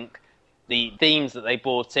 and I think the themes that they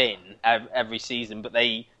brought in every season, but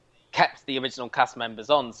they kept the original cast members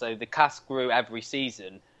on, so the cast grew every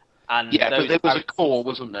season. And but there was a core,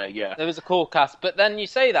 wasn't there? Yeah, there was a core cast. But then you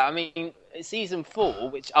say that, I mean, season 4,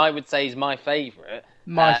 which I would say is my favourite.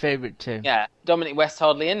 My favourite too. Yeah, Dominic West's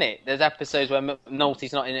hardly in it. There's episodes where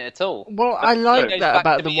McNulty's not in it at all. Well, I like that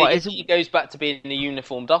about The Wire. He goes back to being a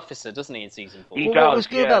uniformed officer, doesn't he, in season 4? What was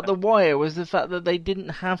good about The Wire was the fact that they didn't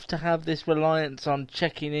have to have this reliance on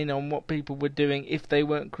checking in on what people were doing if they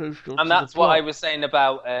weren't crucial. And that's what I was saying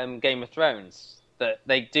about Game of Thrones. That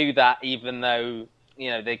they do that even though,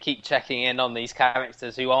 they keep checking in on these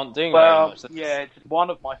characters who aren't doing very much. Yeah, one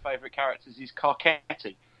of my favourite characters is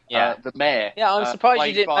Carcetti. Yeah, the mayor. Yeah, I'm surprised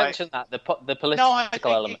you didn't mention that, the political element.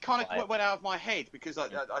 No, it kind of went out of my head because there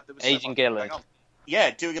was Agent Gillard.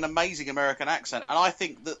 Yeah, doing an amazing American accent. And I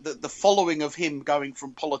think that the following of him going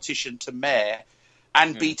from politician to mayor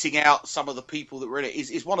and beating out some of the people that were in it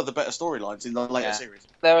is one of the better storylines in the later series.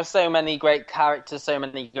 There are so many great characters, so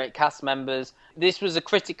many great cast members. This was a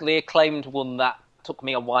critically acclaimed one that took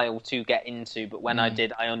me a while to get into, but when I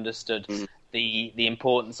did, I understood the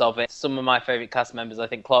importance of it. Some of my favourite cast members, I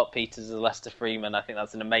think Clark Peters as Lester Freeman, I think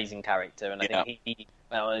that's an amazing character, and I think he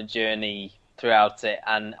went on a journey throughout it,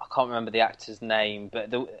 and I can't remember the actor's name,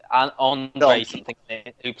 but Andre something,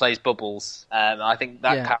 who plays Bubbles, I think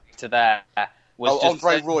that character there was just...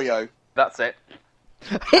 Andre Royo. That's it.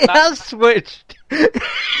 It has switched. The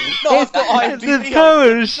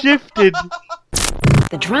tone has shifted.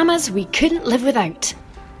 The dramas we couldn't live without.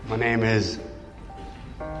 My name is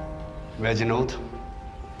Reginald.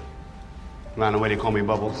 Around the way they call me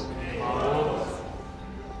Bubbles.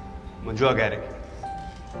 I'm a drug addict.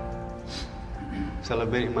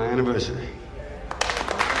 Celebrating my anniversary.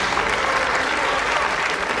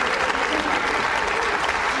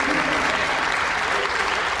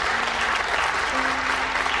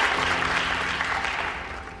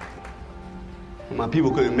 When my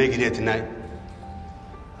people couldn't make it here tonight,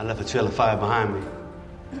 I left a trail of fire behind me.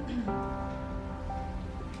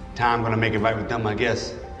 Time gonna make it right with them, I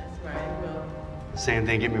guess. That's right, Will. Same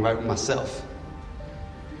thing get me right with myself.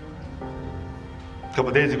 A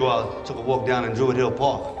couple days ago, I took a walk down in Druid Hill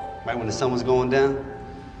Park, right when the sun was going down.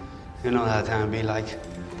 You know how time be like,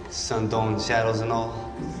 sun throwing shadows and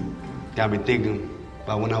all. Got me thinking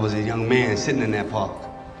about when I was a young man sitting in that park.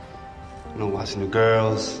 Watching the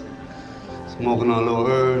girls, smoking on a little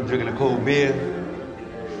herb, drinking a cold beer.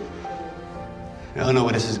 I don't know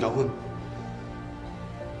where this is going.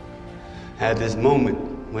 I had this moment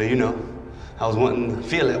where, I was wanting to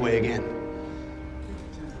feel that way again.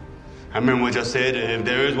 I remember what y'all said, if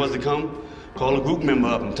there is what's to come, call a group member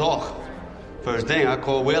up and talk. First thing, I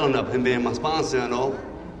called Whalen up, him being my sponsor and all.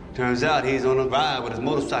 Turns out he's on a ride with his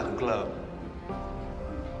motorcycle club.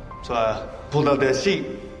 So I pulled out that sheet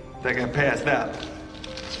that got passed out.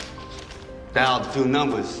 Dialed a few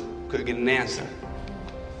numbers, couldn't get an answer.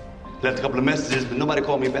 Left a couple of messages, but nobody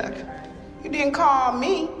called me back. You didn't call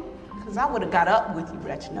me, because I would have got up with you,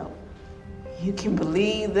 Reginald. You can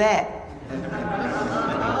believe that.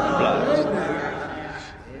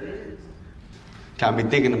 Got me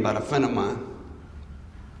thinking about a friend of mine.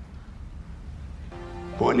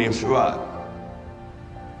 Boy named Sherrod.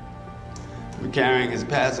 Been carrying his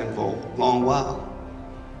passing for a long while.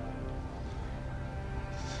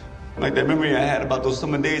 Like that memory I had about those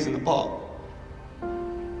summer days in the park.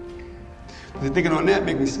 Thinking on that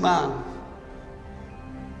make me smile.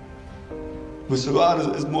 But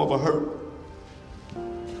Sherrod is more of a hurt.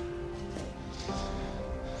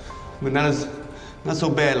 But not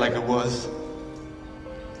so bad like it was.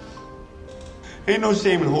 Ain't no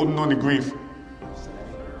shame in holding on to grief.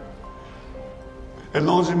 As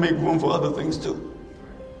long as you make room for other things too.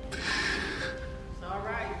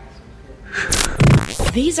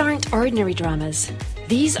 These aren't ordinary dramas.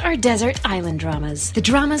 These are desert island dramas. The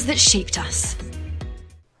dramas that shaped us.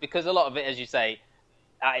 Because a lot of it, as you say,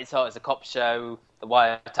 at its heart is a cop show, the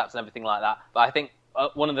wiretaps and everything like that. But I think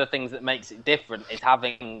one of the things that makes it different is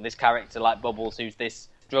having this character like Bubbles, who's this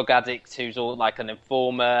drug addict, who's all like an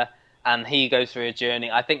informer, and he goes through a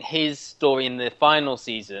journey. I think his story in the final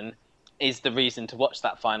season is the reason to watch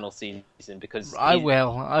that final season, because I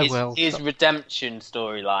will. His redemption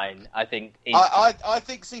storyline, I think, is... I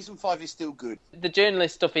think season 5 is still good. The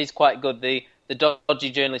journalist stuff is quite good. The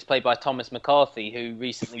dodgy journalist played by Thomas McCarthy, who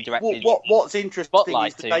recently directed... What's interesting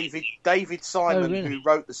Spotlight is that David Simon, who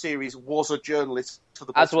wrote the series, was a journalist to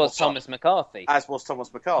the... As was Thomas McCarthy. As was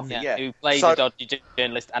Thomas McCarthy, yeah. Who played a dodgy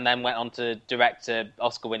journalist and then went on to direct an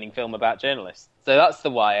Oscar-winning film about journalists. So that's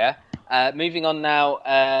The Wire. Moving on now,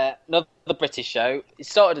 another British show. It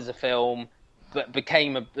started as a film, but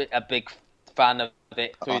became a big fan of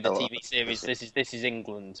it through the TV series. This is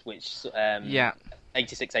England, which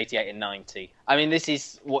 86, 88 and 90. I mean, this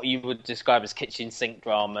is what you would describe as kitchen sink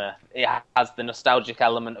drama. It has the nostalgic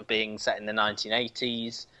element of being set in the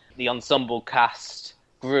 1980s. The ensemble cast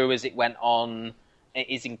grew as it went on. It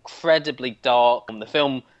is incredibly dark. The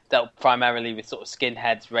film dealt primarily with sort of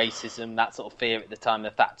skinheads, racism, that sort of fear at the time,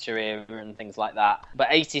 the Thatcher era and things like that. But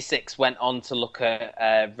 86 went on to look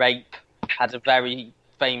at rape, had a very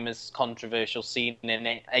famous controversial scene in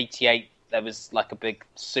it. 88, there was like a big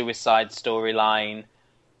suicide storyline.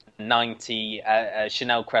 90,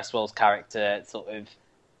 Chanel Cresswell's character sort of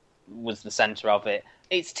was the centre of it.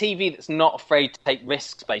 It's TV that's not afraid to take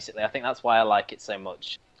risks, basically. I think that's why I like it so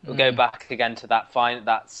much. We'll go back again to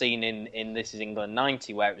that scene in This Is England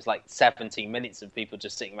 90, where it was like 17 minutes of people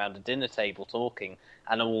just sitting around a dinner table talking,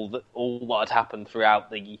 and all what had happened throughout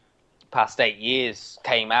the past 8 years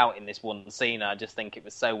came out in this one scene. I just think it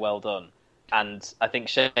was so well done. And I think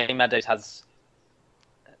Shane Meadows has,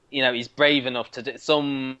 he's brave enough to do.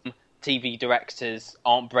 Some TV directors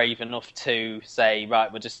aren't brave enough to say,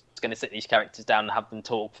 right, we're just going to sit these characters down and have them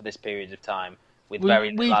talk for this period of time. We've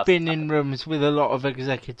been in rooms with a lot of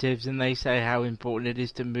executives, and they say how important it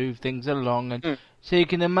is to move things along, and so you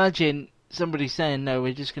can imagine somebody saying, no,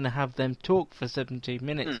 we're just going to have them talk for 17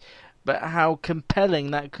 minutes. But how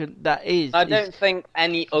compelling that is. I don't think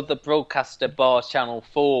any other broadcaster bar Channel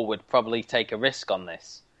 4 would probably take a risk on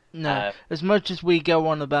this. No, as much as we go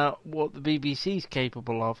on about what the BBC's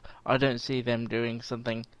capable of, I don't see them doing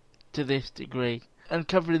something to this degree and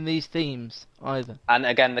covering these themes either. And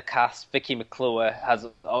again, the cast, Vicky McClure has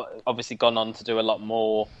obviously gone on to do a lot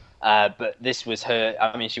more, but this was her.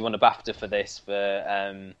 I mean, she won a BAFTA for this for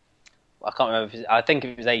I can't remember. I think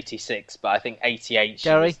it was 86, but I think 88.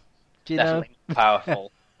 Gary, do you definitely know?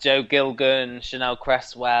 Powerful. Joe Gilgun, Chanel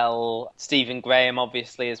Cresswell, Stephen Graham,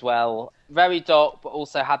 obviously, as well. Very dark, but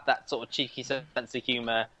also had that sort of cheeky sense of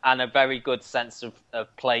humour and a very good sense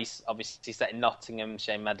of place. Obviously set in Nottingham,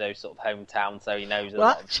 Shane Meadows' sort of hometown, so he knows a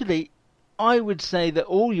lot. Actually, I would say that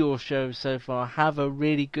all your shows so far have a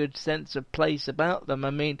really good sense of place about them. I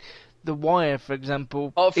mean, The Wire, for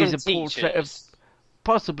example, is a portrait of...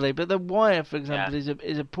 Possibly, but The Wire, for example,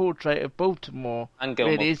 is a portrait of Baltimore, and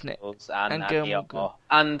Gilmore really, isn't it? And Gilmore.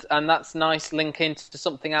 And that's nice link into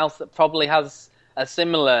something else that probably has a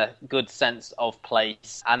similar good sense of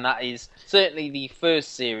place, and that is certainly the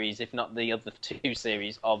first series, if not the other two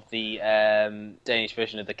series, of the Danish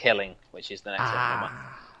version of The Killing, which is the next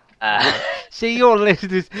one. See, your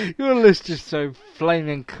list is so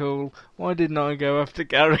flaming cool. Why didn't I go after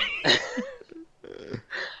Gary?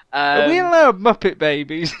 Are we allowed Muppet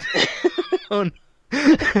Babies?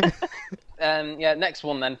 Next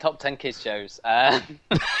one then, top 10 kids shows.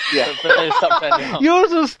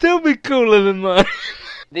 Yours will still be cooler than mine.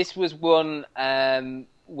 This was one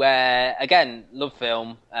where, again, Love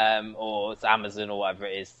Film, or it's Amazon or whatever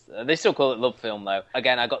it is. They still call it Love Film though.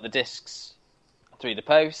 Again, I got the discs through the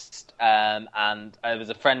post, and there was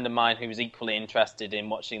a friend of mine who was equally interested in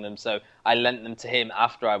watching them, so I lent them to him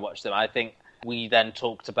after I watched them. I think we then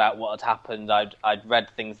talked about what had happened. I'd read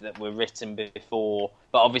things that were written before,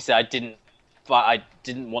 but obviously I didn't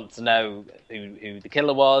want to know who the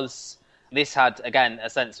killer was. This had, again,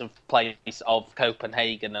 a sense of place of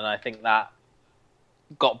Copenhagen, and I think that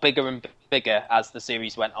got bigger and bigger as the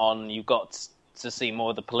series went on. You got to see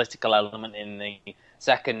more of the political element in the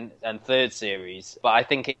second and third series, but I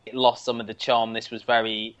think it lost some of the charm. This was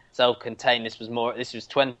very self-contained. This was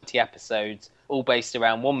 20 episodes, all based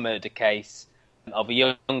around one murder case of a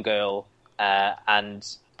young girl,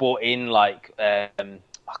 and brought in I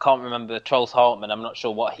can't remember, Trolls Hartman. I'm not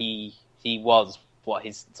sure what he was, what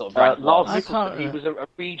his sort of rank was. He was a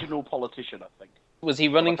regional politician, I think. Was he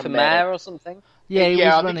running for mayor or something? Yeah, he was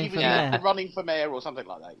I running think he for was mayor. running for mayor or something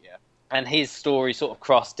like that. Yeah. And his story sort of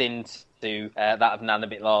crossed into that of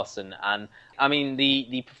Nanabit Larson, and I mean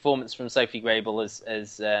the performance from Sophie Grable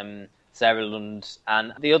as Sarah Lund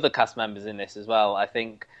and the other cast members in this as well. I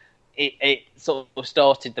think it sort of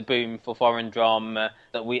started the boom for foreign drama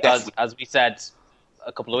that we, as we said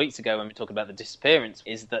a couple of weeks ago when we talked about The Disappearance,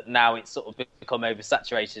 is that now it's sort of become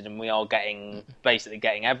oversaturated and we are basically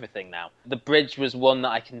getting everything now. The Bridge was one that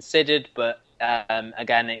I considered, but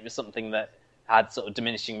again, it was something that had sort of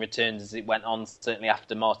diminishing returns as it went on, certainly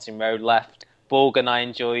after Martin Road left. Borgen I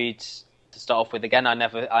enjoyed to start off with. Again, I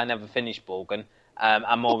never finished Borgen.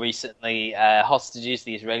 And more recently, Hostages,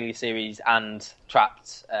 the Israeli series, and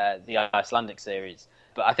Trapped, the Icelandic series.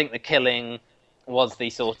 But I think The Killing was the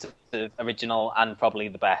sort original and probably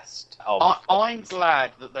the best. I'm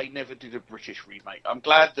glad that they never did a British remake. I'm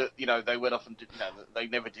glad that they went off and did, that they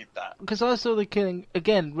never did that. Because I saw The Killing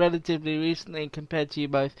again relatively recently compared to you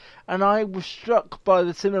both, and I was struck by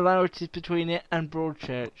the similarities between it and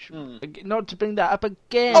Broadchurch. Not to bring that up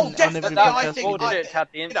again. Oh, definitely. I think Broadchurch had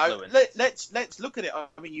the influence. Let's look at it. I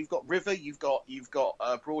mean, you've got River, you've got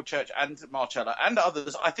Broadchurch and Marcella and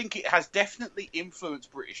others. I think it has definitely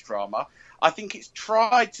influenced British drama. I think it's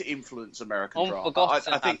tried to influence American drama.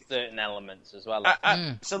 Unforgotten I think certain elements as well.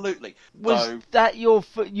 Absolutely. Was that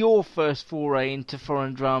your first foray into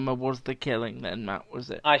foreign drama? Was The Killing then, Matt? Was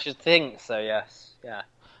it? I should think so. Yes. Yeah.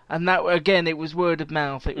 And that again, it was word of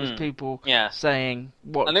mouth. It was people saying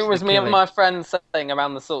what. And it was me and my friends saying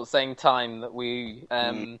around the sort of same time that we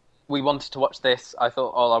wanted to watch this. I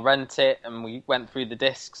thought, I'll rent it, and we went through the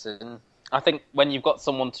discs. And I think when you've got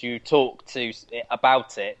someone to talk to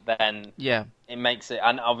about it, then it makes it.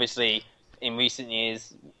 And obviously, in recent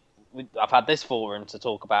years, I've had this forum to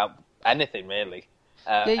talk about anything really.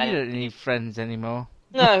 You don't need friends anymore.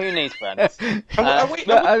 No, who needs friends? Are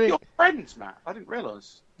we your friends, Matt? I didn't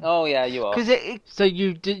realise. Oh yeah, you are. So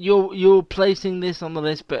you're placing this on the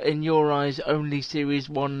list, but in your eyes, only series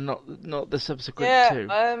 1, not the subsequent 2.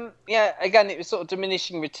 Again, it was sort of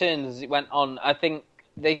diminishing returns as it went on. I think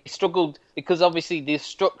they struggled because obviously the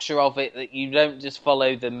structure of it, that you don't just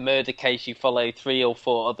follow the murder case, you follow 3 or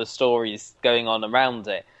 4 other stories going on around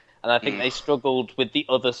it. And I think they struggled with the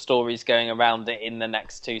other stories going around it in the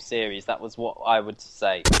next 2 series. That was what I would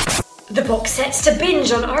say. The box sets to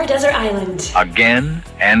binge on our desert island. Again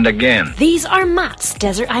and again. These are Matt's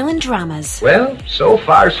Desert Island Dramas. Well, so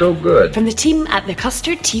far so good. From the team at the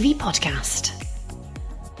Custard TV Podcast.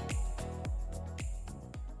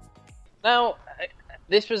 Now,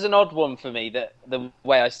 this was an odd one for me, that the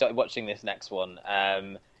way I started watching this next one.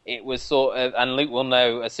 It was sort of, and Luke will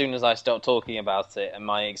know as soon as I start talking about it and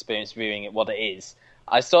my experience viewing it, what it is.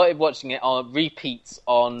 I started watching it on repeats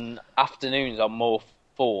on afternoons on More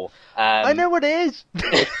 4. I know what it is.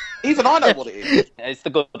 Even I know what it is. It's The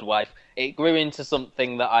Good Wife. It grew into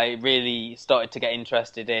something that I really started to get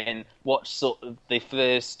interested in. Watched sort of the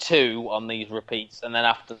first 2 on these repeats, and then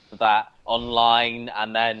after that online,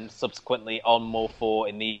 and then subsequently on More 4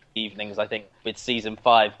 in the evenings. I think with season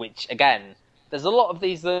 5, which again. There's a lot of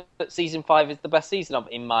these that season 5 is the best season of,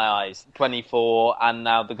 in my eyes. 24 and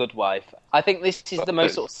now The Good Wife. I think this is the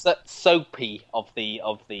most sort of soapy of the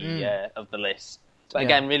list. But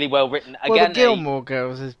again, really well written. Well, again, the Gilmore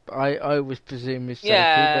Girls is, I always presume is soapy,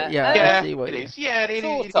 but I see what it is. Yeah, it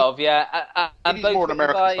sort is. of, yeah. And both more an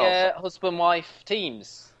American by husband-wife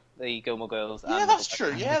teams, the Gilmore Girls. Yeah, that's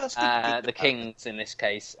true. Yeah, that's good. The Kings in this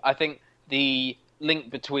case. I think the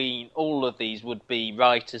link between all of these would be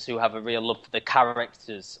writers who have a real love for the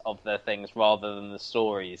characters of their things rather than the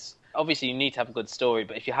stories. Obviously, you need to have a good story,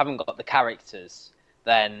 but if you haven't got the characters,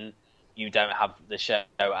 then you don't have the show.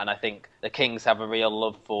 And I think the Kings have a real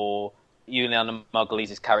love for Juliana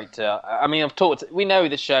Margulies' character. I mean, we know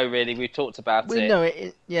the show really. We've talked about it. We know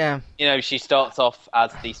it. Yeah. You know, she starts off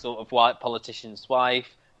as the sort of white politician's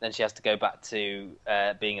wife. Then she has to go back to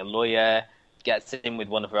being a lawyer. Gets in with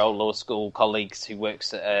one of her old law school colleagues who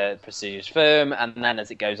works at a prestigious firm, and then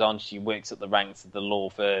as it goes on, she works at the ranks of the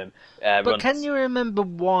law firm. But can you remember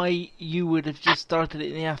why you would have just started it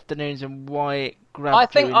in the afternoons and why it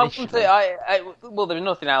grabbed you initially? Well, there was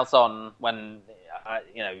nothing else on when,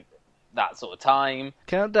 that sort of time.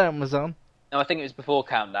 Countdown was on. No, I think it was before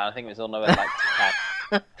Countdown. I think it was on like 10.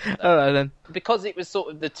 All right, then. Because it was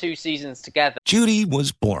sort of the 2 seasons together. Judy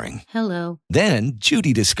was boring. Hello. Then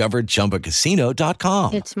Judy discovered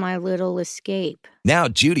ChumbaCasino.com. It's my little escape. Now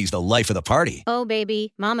Judy's the life of the party. Oh,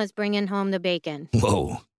 baby, mama's bringing home the bacon.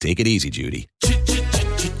 Whoa, take it easy, Judy.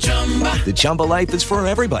 The Chumba life is for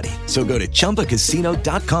everybody. So go to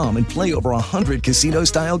ChumbaCasino.com and play over 100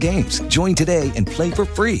 casino-style games. Join today and play for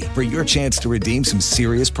free for your chance to redeem some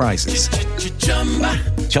serious prizes.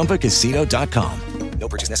 ChumbaCasino.com. No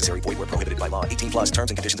purchase necessary. Void where prohibited by law. 18 plus terms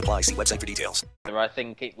and conditions apply. See website for details. I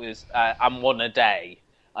think it was, and one a day.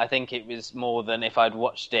 I think it was more than if I'd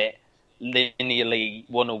watched it linearly,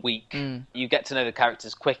 one a week. You get to know the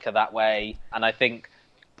characters quicker that way. And I think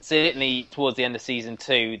certainly towards the end of season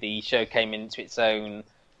 2, the show came into its own.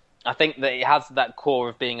 I think that it has that core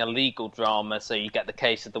of being a legal drama. So you get the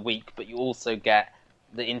case of the week, but you also get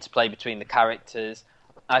the interplay between the characters.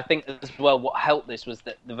 I think as well what helped this was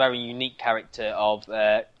that the very unique character of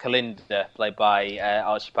Kalinda, played by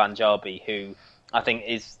Archie Panjabi, who I think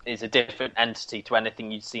is a different entity to anything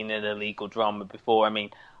you'd seen in a legal drama before. I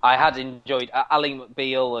mean, I had enjoyed Ally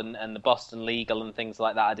McBeal and the Boston Legal and things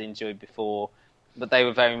like that I'd enjoyed before. but they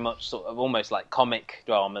were very much sort of almost like comic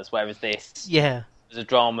dramas, whereas this was a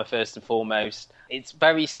drama first and foremost. It's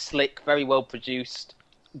very slick, very well produced,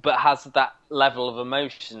 but has that level of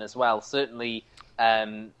emotion as well. Certainly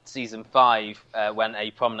season 5, when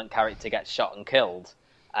a prominent character gets shot and killed,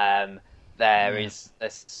 there's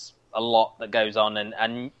a lot that goes on,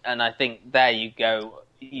 and I think there you go,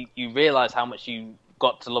 you realise how much you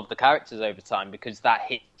got to love the characters over time, because that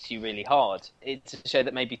hits you really hard. It's a show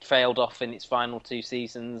that maybe trailed off in its final 2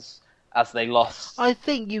 seasons as they lost. I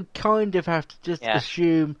think you kind of have to just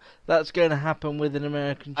assume that's going to happen with an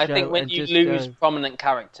American show. I think when you lose prominent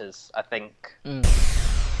characters, I think.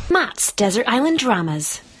 Matt's Desert Island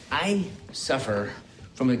Dramas. I suffer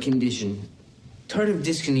from a condition, tardive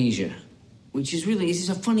dyskinesia, which is really, it's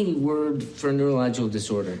just a funny word for a neurological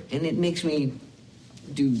disorder, and it makes me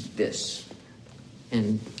do this.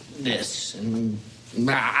 And this, and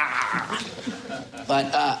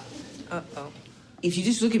but if you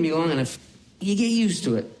just look at me long enough, you get used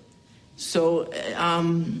to it. So,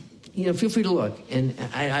 feel free to look, and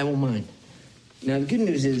I won't mind. Now, the good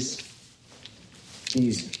news is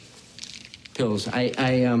these pills. I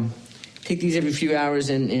take these every few hours,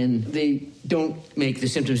 and they don't make the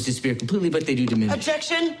symptoms disappear completely, but they do diminish.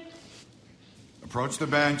 Objection! Approach the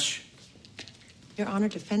bench. Your Honor,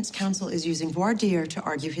 defense counsel is using voir dire to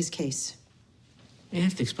argue his case. You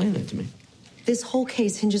have to explain that to me. This whole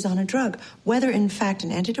case hinges on a drug. Whether, in fact,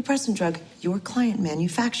 an antidepressant drug your client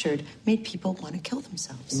manufactured made people want to kill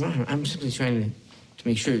themselves. I'm simply trying to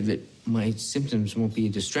make sure that my symptoms won't be a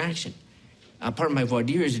distraction. Part of my voir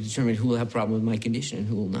dire is to determine who will have a problem with my condition and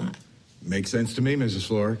who will not. Makes sense to me, Mrs.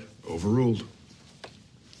 Florek. Overruled.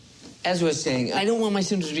 As I was saying, I don't want my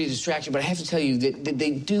symptoms to be a distraction, but I have to tell you that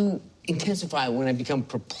they do intensify when I become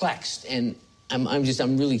perplexed, and I'm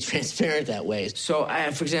really transparent that way. So,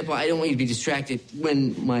 for example, I don't want you to be distracted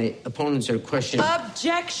when my opponents are questioning.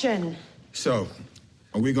 Objection! So,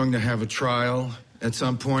 are we going to have a trial at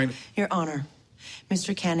some point? Your Honor,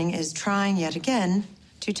 Mr. Canning is trying yet again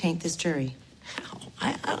to taint this jury.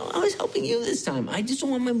 I was helping you this time. I just don't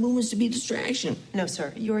want my movements to be a distraction. No,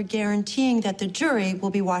 sir. You're guaranteeing that the jury will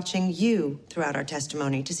be watching you throughout our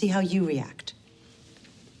testimony to see how you react.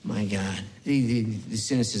 My God, the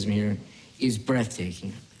cynicism here is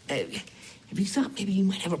breathtaking. Have you thought maybe you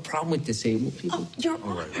might have a problem with disabled people?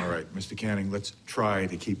 All right. Mr. Canning, let's try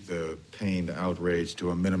to keep the pain, the outrage to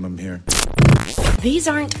a minimum here. These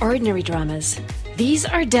aren't ordinary dramas. These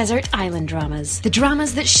are desert island dramas. The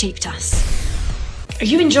dramas that shaped us. Are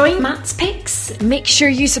you enjoying Matt's picks? Make sure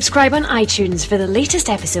you subscribe on iTunes for the latest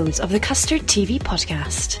episodes of the Custard TV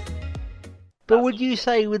podcast. But would you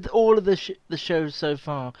say with all of the shows so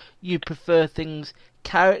far, you prefer things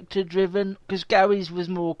character-driven? Because Gary's was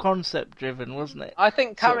more concept-driven, wasn't it? I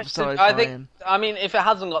think character. I mean, if it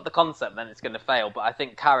hasn't got the concept, then it's going to fail. But I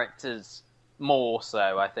think characters more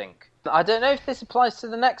so. I think. I don't know if this applies to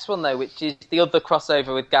the next one though, which is the other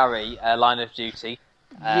crossover with Gary, Line of Duty.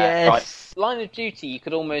 Yes. Right. Line of Duty, you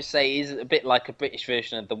could almost say, is a bit like a British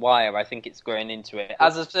version of The Wire. I think it's grown into it.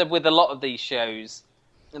 As I said, with a lot of these shows,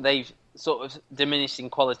 they've sort of diminished in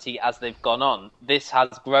quality as they've gone on. This has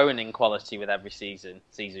grown in quality with every season.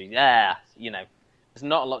 There's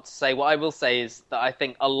not a lot to say. What I will say is that I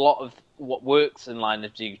think a lot of what works in Line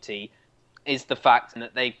of Duty is the fact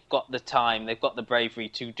that they've got the time, they've got the bravery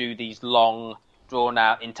to do these long,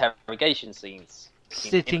 drawn-out interrogation scenes.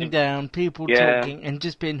 Sitting down, people talking, and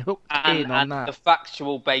just being hooked in on that. And the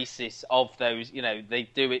factual basis of those, they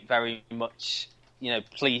do it very much,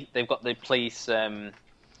 they've got the police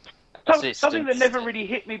something that never really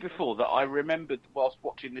hit me before that I remembered whilst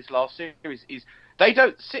watching this last series is they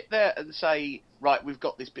don't sit there and say, right, we've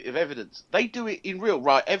got this bit of evidence. They do it in real,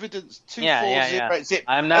 right, evidence 240 zip.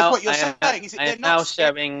 That's what you're saying. They're not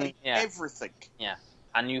showing everything. Yeah.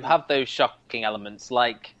 And you have those shocking elements,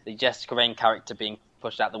 like the Jessica Raine character being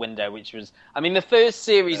pushed out the window, which was... I mean, the first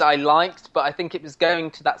series I liked, but I think it was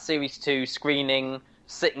going to that series 2 screening,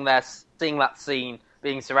 sitting there, seeing that scene,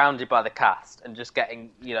 being surrounded by the cast, and just getting,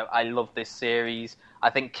 I love this series. I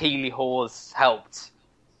think Keeley Hawes helped,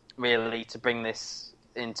 really, to bring this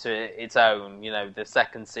into its own. The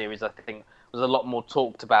second series, I think, was a lot more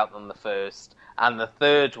talked about than the first. And the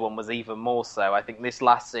third one was even more so. I think this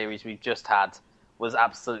last series we've just had was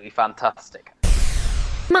absolutely fantastic.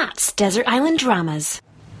 Matt's Desert Island Dramas.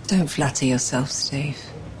 Don't flatter yourself, Steve.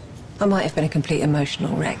 I might have been a complete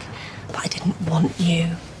emotional wreck, but I didn't want you.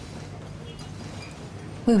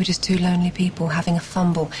 We were just two lonely people having a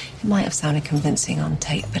fumble. It might have sounded convincing on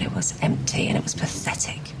tape, but it was empty and it was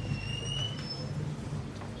pathetic.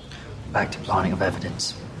 Back to planning of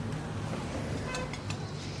evidence.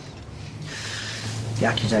 The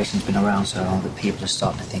accusation's been around so long that people are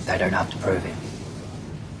starting to think they don't have to prove it.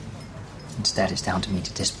 Instead, it's down to me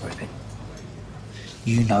to disprove it.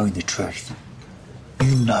 You know the truth.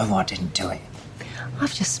 You know I didn't do it.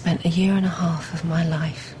 I've just spent 1.5 years of my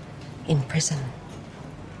life in prison.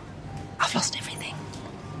 I've lost everything.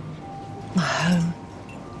 My home,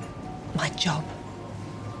 my job,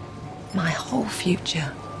 my whole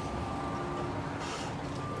future.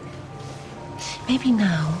 Maybe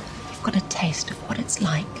now you've got a taste of what it's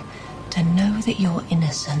like to know that you're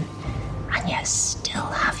innocent and yet still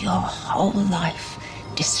have your whole life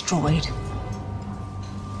destroyed.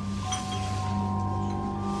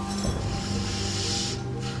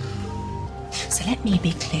 So let me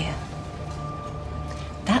be clear.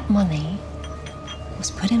 That money was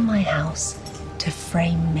put in my house to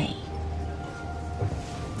frame me.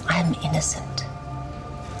 I am innocent.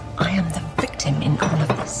 I am the victim in all of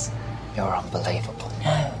this. You're unbelievable.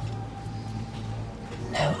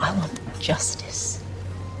 No, I want justice.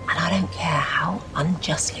 And I don't care how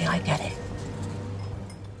unjustly I get it.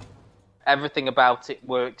 Everything about it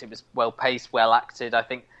worked. It was well paced, well acted. I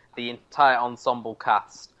think the entire ensemble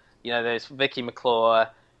cast, there's Vicky McClure,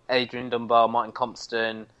 Adrian Dunbar, Martin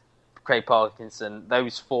Compston, Craig Parkinson.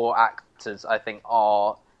 Those 4 actors, I think,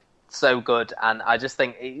 are so good, and I just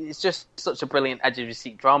think it's just such a brilliant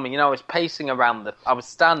edge-of-your-seat drama. I was pacing around I was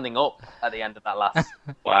standing up at the end of that last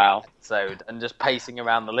episode and just pacing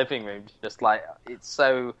around the living room, just like, it's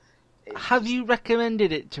so... Have you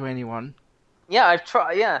recommended it to anyone? Yeah, I've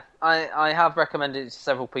tried, I have recommended it to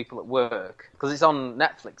several people at work, because it's on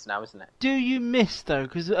Netflix now, isn't it? Do you miss, though,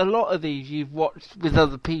 because a lot of these you've watched with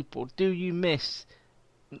other people, do you miss...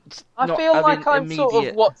 I feel like I'm sort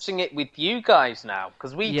of watching it with you guys now,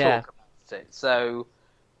 because we talk about it, so...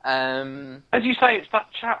 As you say, it's that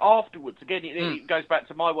chat afterwards. Again, it goes back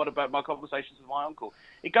to my one about my conversations with my uncle.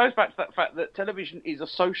 It goes back to that fact that television is a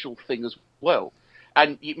social thing as well,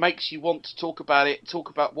 and it makes you want to talk about it, talk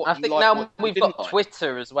about what you like. I think now we've got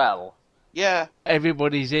Twitter as well. Yeah.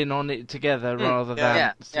 Everybody's in on it together rather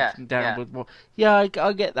than sitting down with more... Yeah,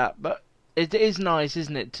 I get that, but it is nice,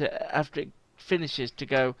 isn't it, to after it finishes to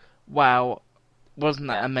go, wow, wasn't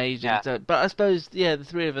that amazing? Yeah. So, but I suppose, the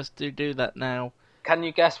 3 of us do that now. Can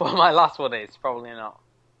you guess what my last one is? Probably not.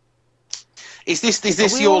 Is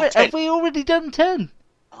this your 10? Have we already done 10?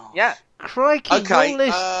 Oh. Yeah. Crikey, okay, your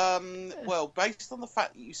list. Well, based on the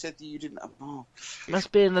fact that you said that you didn't have...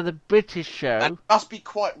 Must be another British show. And must be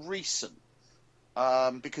quite recent.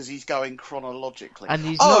 Because he's going chronologically. And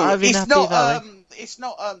he's not having Happy Valley. It's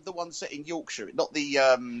not the one set in Yorkshire. Not the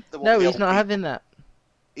one No, with he's not having that.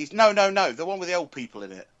 He's no, the one with the old people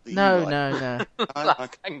in it. No.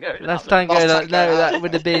 Last Tango. Last Tango. No, that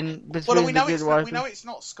would have been. Well, we know it's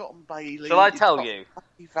not Scott and Bailey. Shall I tell you?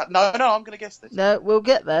 No, I'm going to guess this. No, we'll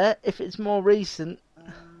get there if it's more recent.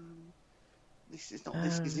 This is not.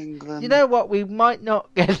 This is England. You know what? We might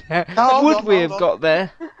not get there. No, would we have got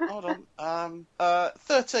there? Hold on.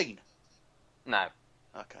 13. No.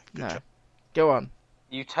 Okay. Good job. Go on.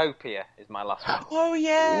 Utopia is my last one. Oh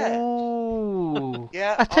yeah. Ooh.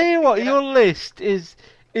 Yeah. I tell you what, your list is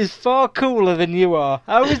far cooler than you are.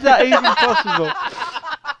 How is that even possible?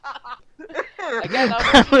 Again,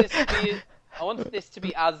 I wanted this to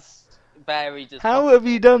be as varied as How possible. have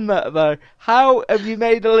you done that though? How have you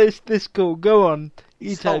made a list this cool? Go on.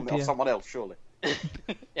 You stole it off someone else, surely.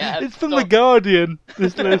 It's from The Guardian,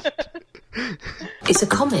 this list. It's a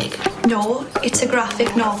comic. No, it's a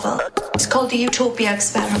graphic novel. It's called The Utopia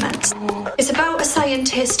Experiment. It's about a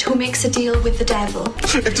scientist who makes a deal with the devil.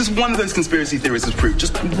 If just one of those conspiracy theories is proved,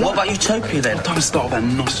 just what about Utopia then? Don't start that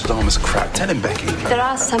Nostradamus crap. Tell him, Becky. There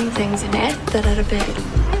are some things in it that are a bit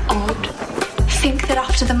odd. I think that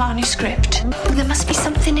after the manuscript, there must be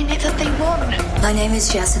something in it that they won. My name is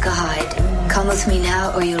Jessica Hyde. Come with me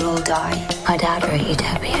now or you'll all die. My dad wrote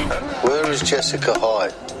Utopia. Where is Jessica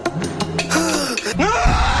Hyde?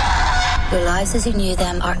 Your lives as you knew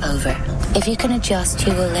them are over. If you can adjust,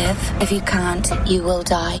 you will live. If you can't, you will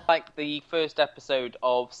die. Like the first episode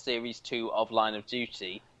of Series 2 of Line of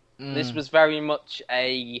Duty, this was very much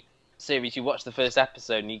a series you watch the first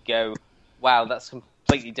episode and you go, wow, that's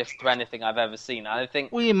completely different to anything I've ever seen. I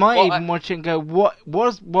think... Well, you might even watch it and go, what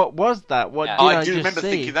was that? What did I do just remember see?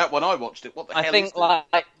 thinking that when I watched it. What the hell I think is this?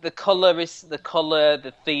 like the colour,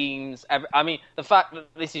 the themes. I mean, the fact that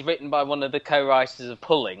this is written by one of the co-writers of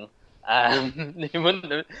Pulling, you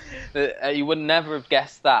would never have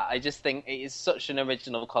guessed that. I just think it is such an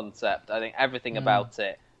original concept. I think everything about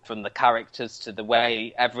it, from the characters to the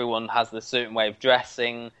way everyone has a certain way of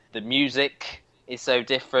dressing, the music is so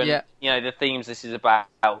different. Yeah. You know, the themes this is about,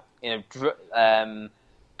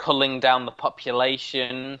 culling down the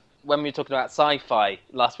population, when we were talking about sci-fi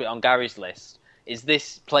last week on Gary's list, is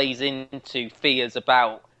this plays into fears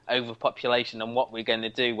about overpopulation and what we're going to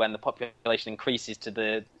do when the population increases to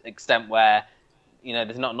the extent where, you know,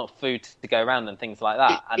 there's not enough food to go around and things like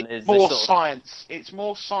that. It's more science. It's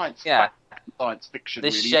more science. Yeah. Science fiction.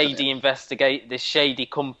 This really, shady this shady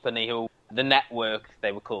company, who the network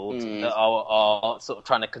they were called, that are sort of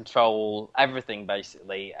trying to control everything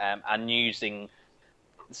basically, and using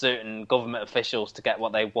certain government officials to get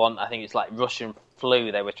what they want. I think it's like Russian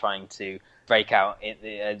flu they were trying to break out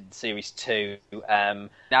in series 2. Nadia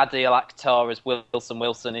Akhtar as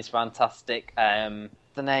Wilson is fantastic. The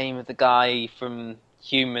name of the guy from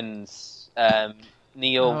Humans,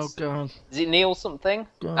 Neil. Oh God! Is it Neil something?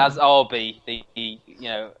 As Arby,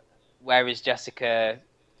 where is Jessica?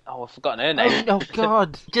 Oh, I've forgotten her name. Oh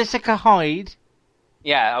God! Jessica Hyde.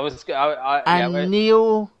 Yeah,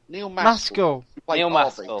 Neil Maskell. Neil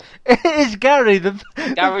Maskell. Is Gary the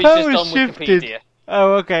Gary's the just on shifted. Wikipedia.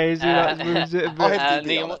 Oh, okay. Is he like,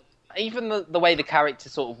 Neil, even the way the character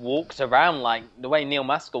sort of walked around, like the way Neil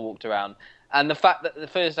Maskell walked around, and the fact that the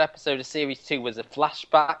first episode of series 2 was a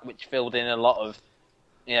flashback, which filled in a lot of,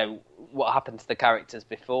 you know, what happened to the characters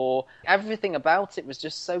before. Everything about it was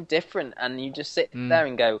just so different, and you just sit there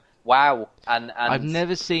and go, wow. And I've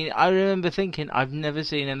never seen. I remember thinking, I've never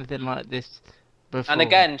seen anything like this before. And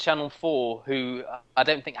again, Channel 4, who I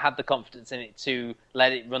don't think had the confidence in it to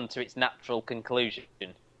let it run to its natural conclusion.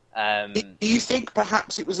 Do you think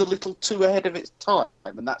perhaps it was a little too ahead of its time,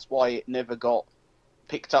 and that's why it never got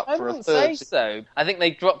picked up for a third? I wouldn't say so. I think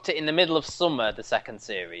they dropped it in the middle of summer, the second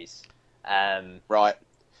series. Right.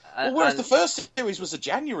 Well, whereas the first series was a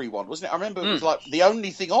January one, wasn't it? I remember it was like the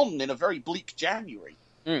only thing on in a very bleak January.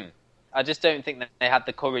 I just don't think that they had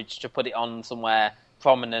the courage to put it on somewhere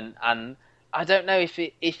prominent, and I don't know if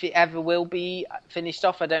it ever will be finished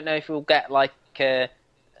off. I don't know if we'll get like an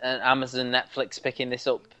Amazon, Netflix picking this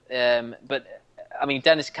up. But I mean,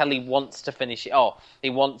 Dennis Kelly wants to finish it off. He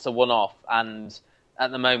wants a one-off, and at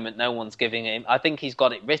the moment, no one's giving him. I think he's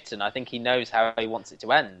got it written. I think he knows how he wants it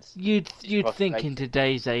to end. You'd think in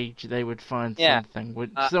today's age they would find something.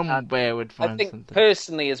 Somewhere would find something. I think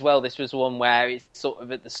personally as well, this was one where it's sort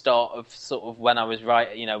of at the start of sort of when I was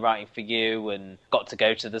writing for you and got to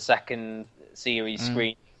go to the second series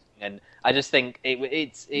screen, and I just think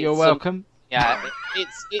it's You're welcome. Yeah,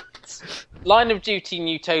 it's Line of Duty and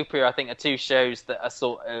Utopia, I think, are two shows that are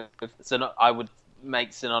sort of I would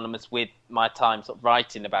make synonymous with my time sort of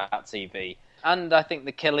writing about TV. And I think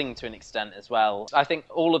The Killing to an extent as well. I think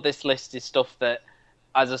all of this list is stuff that,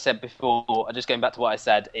 as I said before, just going back to what I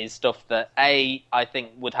said, is stuff that A, I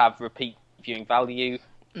think would have repeat viewing value,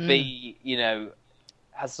 B,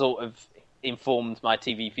 has sort of informed my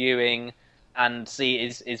TV viewing, and C,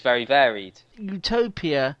 is very varied.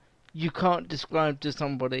 Utopia, you can't describe to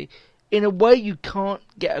somebody. In a way, you can't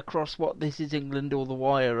get across what This Is England or The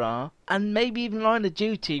Wire are. And maybe even Line of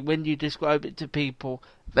Duty, when you describe it to people,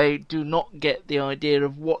 they do not get the idea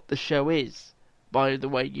of what the show is by the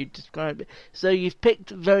way you describe it. So you've picked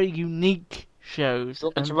very unique shows. Do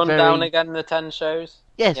you want me to run down again the 10 shows?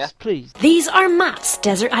 Yes, please. These are Matt's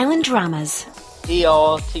Desert Island Dramas.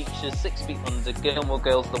 ER, Teachers, 6 Feet Under, Gilmore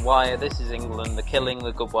Girls, The Wire, This Is England, The Killing,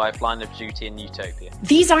 The Good Wife, Line of Duty and Utopia.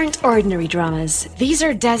 These aren't ordinary dramas. These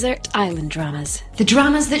are desert island dramas. The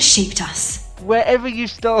dramas that shaped us. Wherever you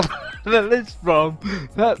start the list from,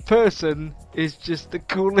 that person is just the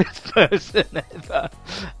coolest person ever.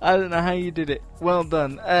 I don't know how you did it. Well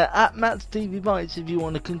done. At Matt's TV Bites, if you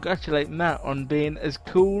want to congratulate Matt on being as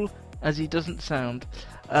cool as he doesn't sound.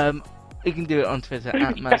 You can do it on Twitter,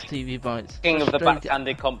 at Matt's TV Bites. King of the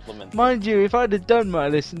backhanded compliment. Mind you, if I'd have done my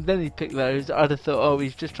list and then he picked those, I'd have thought, oh,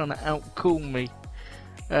 he's just trying to out-cool me.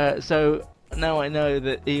 So now I know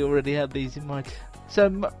that he already had these in mind.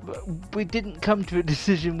 So we didn't come to a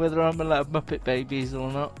decision whether I'm allowed Muppet Babies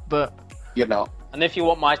or not, but... You're not. And if you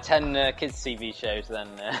want my 10 kids' TV shows, then...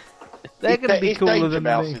 They're going to be cooler than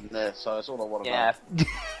me. in there, so that's all I want about. Yeah.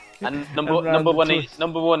 And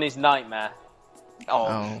number one is Nightmare.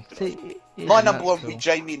 Oh. See, my number one would be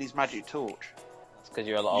Jamie and his Magic Torch. That's because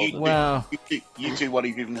you're a lot older. Well, you two won't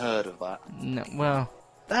have even heard of that. No, well,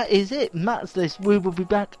 that is it. Matt's list. We will be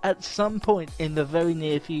back at some point in the very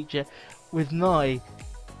near future with my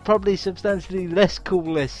probably substantially less cool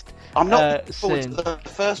list. I'm not looking forward to the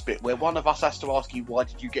first bit where one of us has to ask you why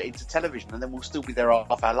did you get into television, and then we'll still be there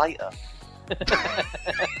half hour later.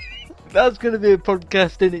 That's going to be a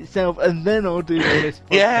podcast in itself, and then I'll do this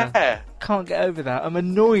podcast. Yeah. Can't get over that. I'm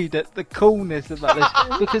annoyed at the coolness of that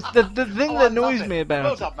list, because the thing that annoys me about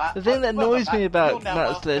well done, Matt. the thing that annoys me about You're now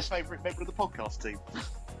Matt's my list. favourite member of the podcast team.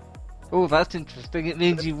 Oh, that's interesting. It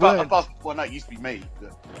means you weren't. Well, no, it used to be me.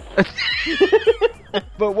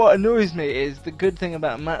 But what annoys me is the good thing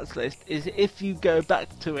about Matt's list is if you go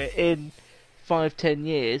back to it in 5-10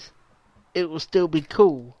 years, it will still be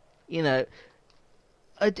cool. You know.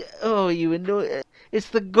 You annoy. It's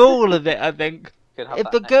the goal of it, I think.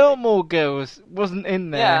 If the Gilmore Girls wasn't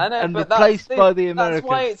in there and replaced by the Americans. That's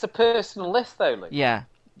why it's a personal list, though, Luke. Yeah,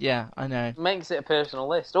 I know. It makes it a personal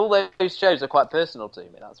list. All those shows are quite personal to me,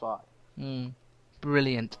 that's why.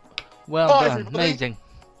 Brilliant. Well done. Everybody. Amazing.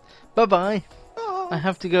 Bye-bye. I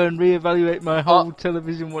have to go and reevaluate my whole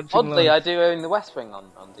television watching Oddly, life. I do own The West Wing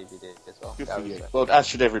on DVD as well. Good for you. Well, as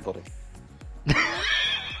should everybody.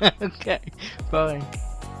 Okay. Bye.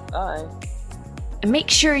 Bye.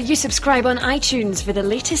 Make sure you subscribe on iTunes for the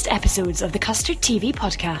latest episodes of the Custard TV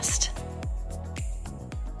podcast.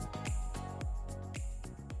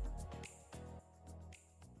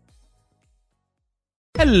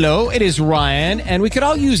 Hello, it is Ryan, and we could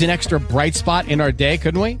all use an extra bright spot in our day,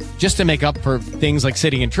 couldn't we? Just to make up for things like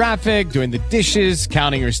sitting in traffic, doing the dishes,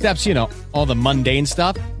 counting your steps, all the mundane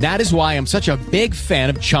stuff. That is why I'm such a big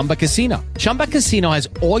fan of Chumba Casino. Chumba Casino has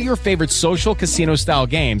all your favorite social casino-style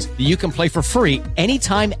games that you can play for free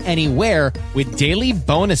anytime, anywhere with daily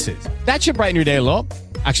bonuses. That should brighten your day a little.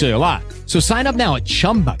 Actually, a lot. So sign up now at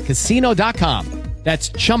ChumbaCasino.com.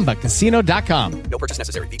 That's ChumbaCasino.com. No purchase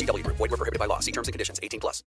necessary. VGW Group. Void where prohibited by law. See terms and conditions. 18+.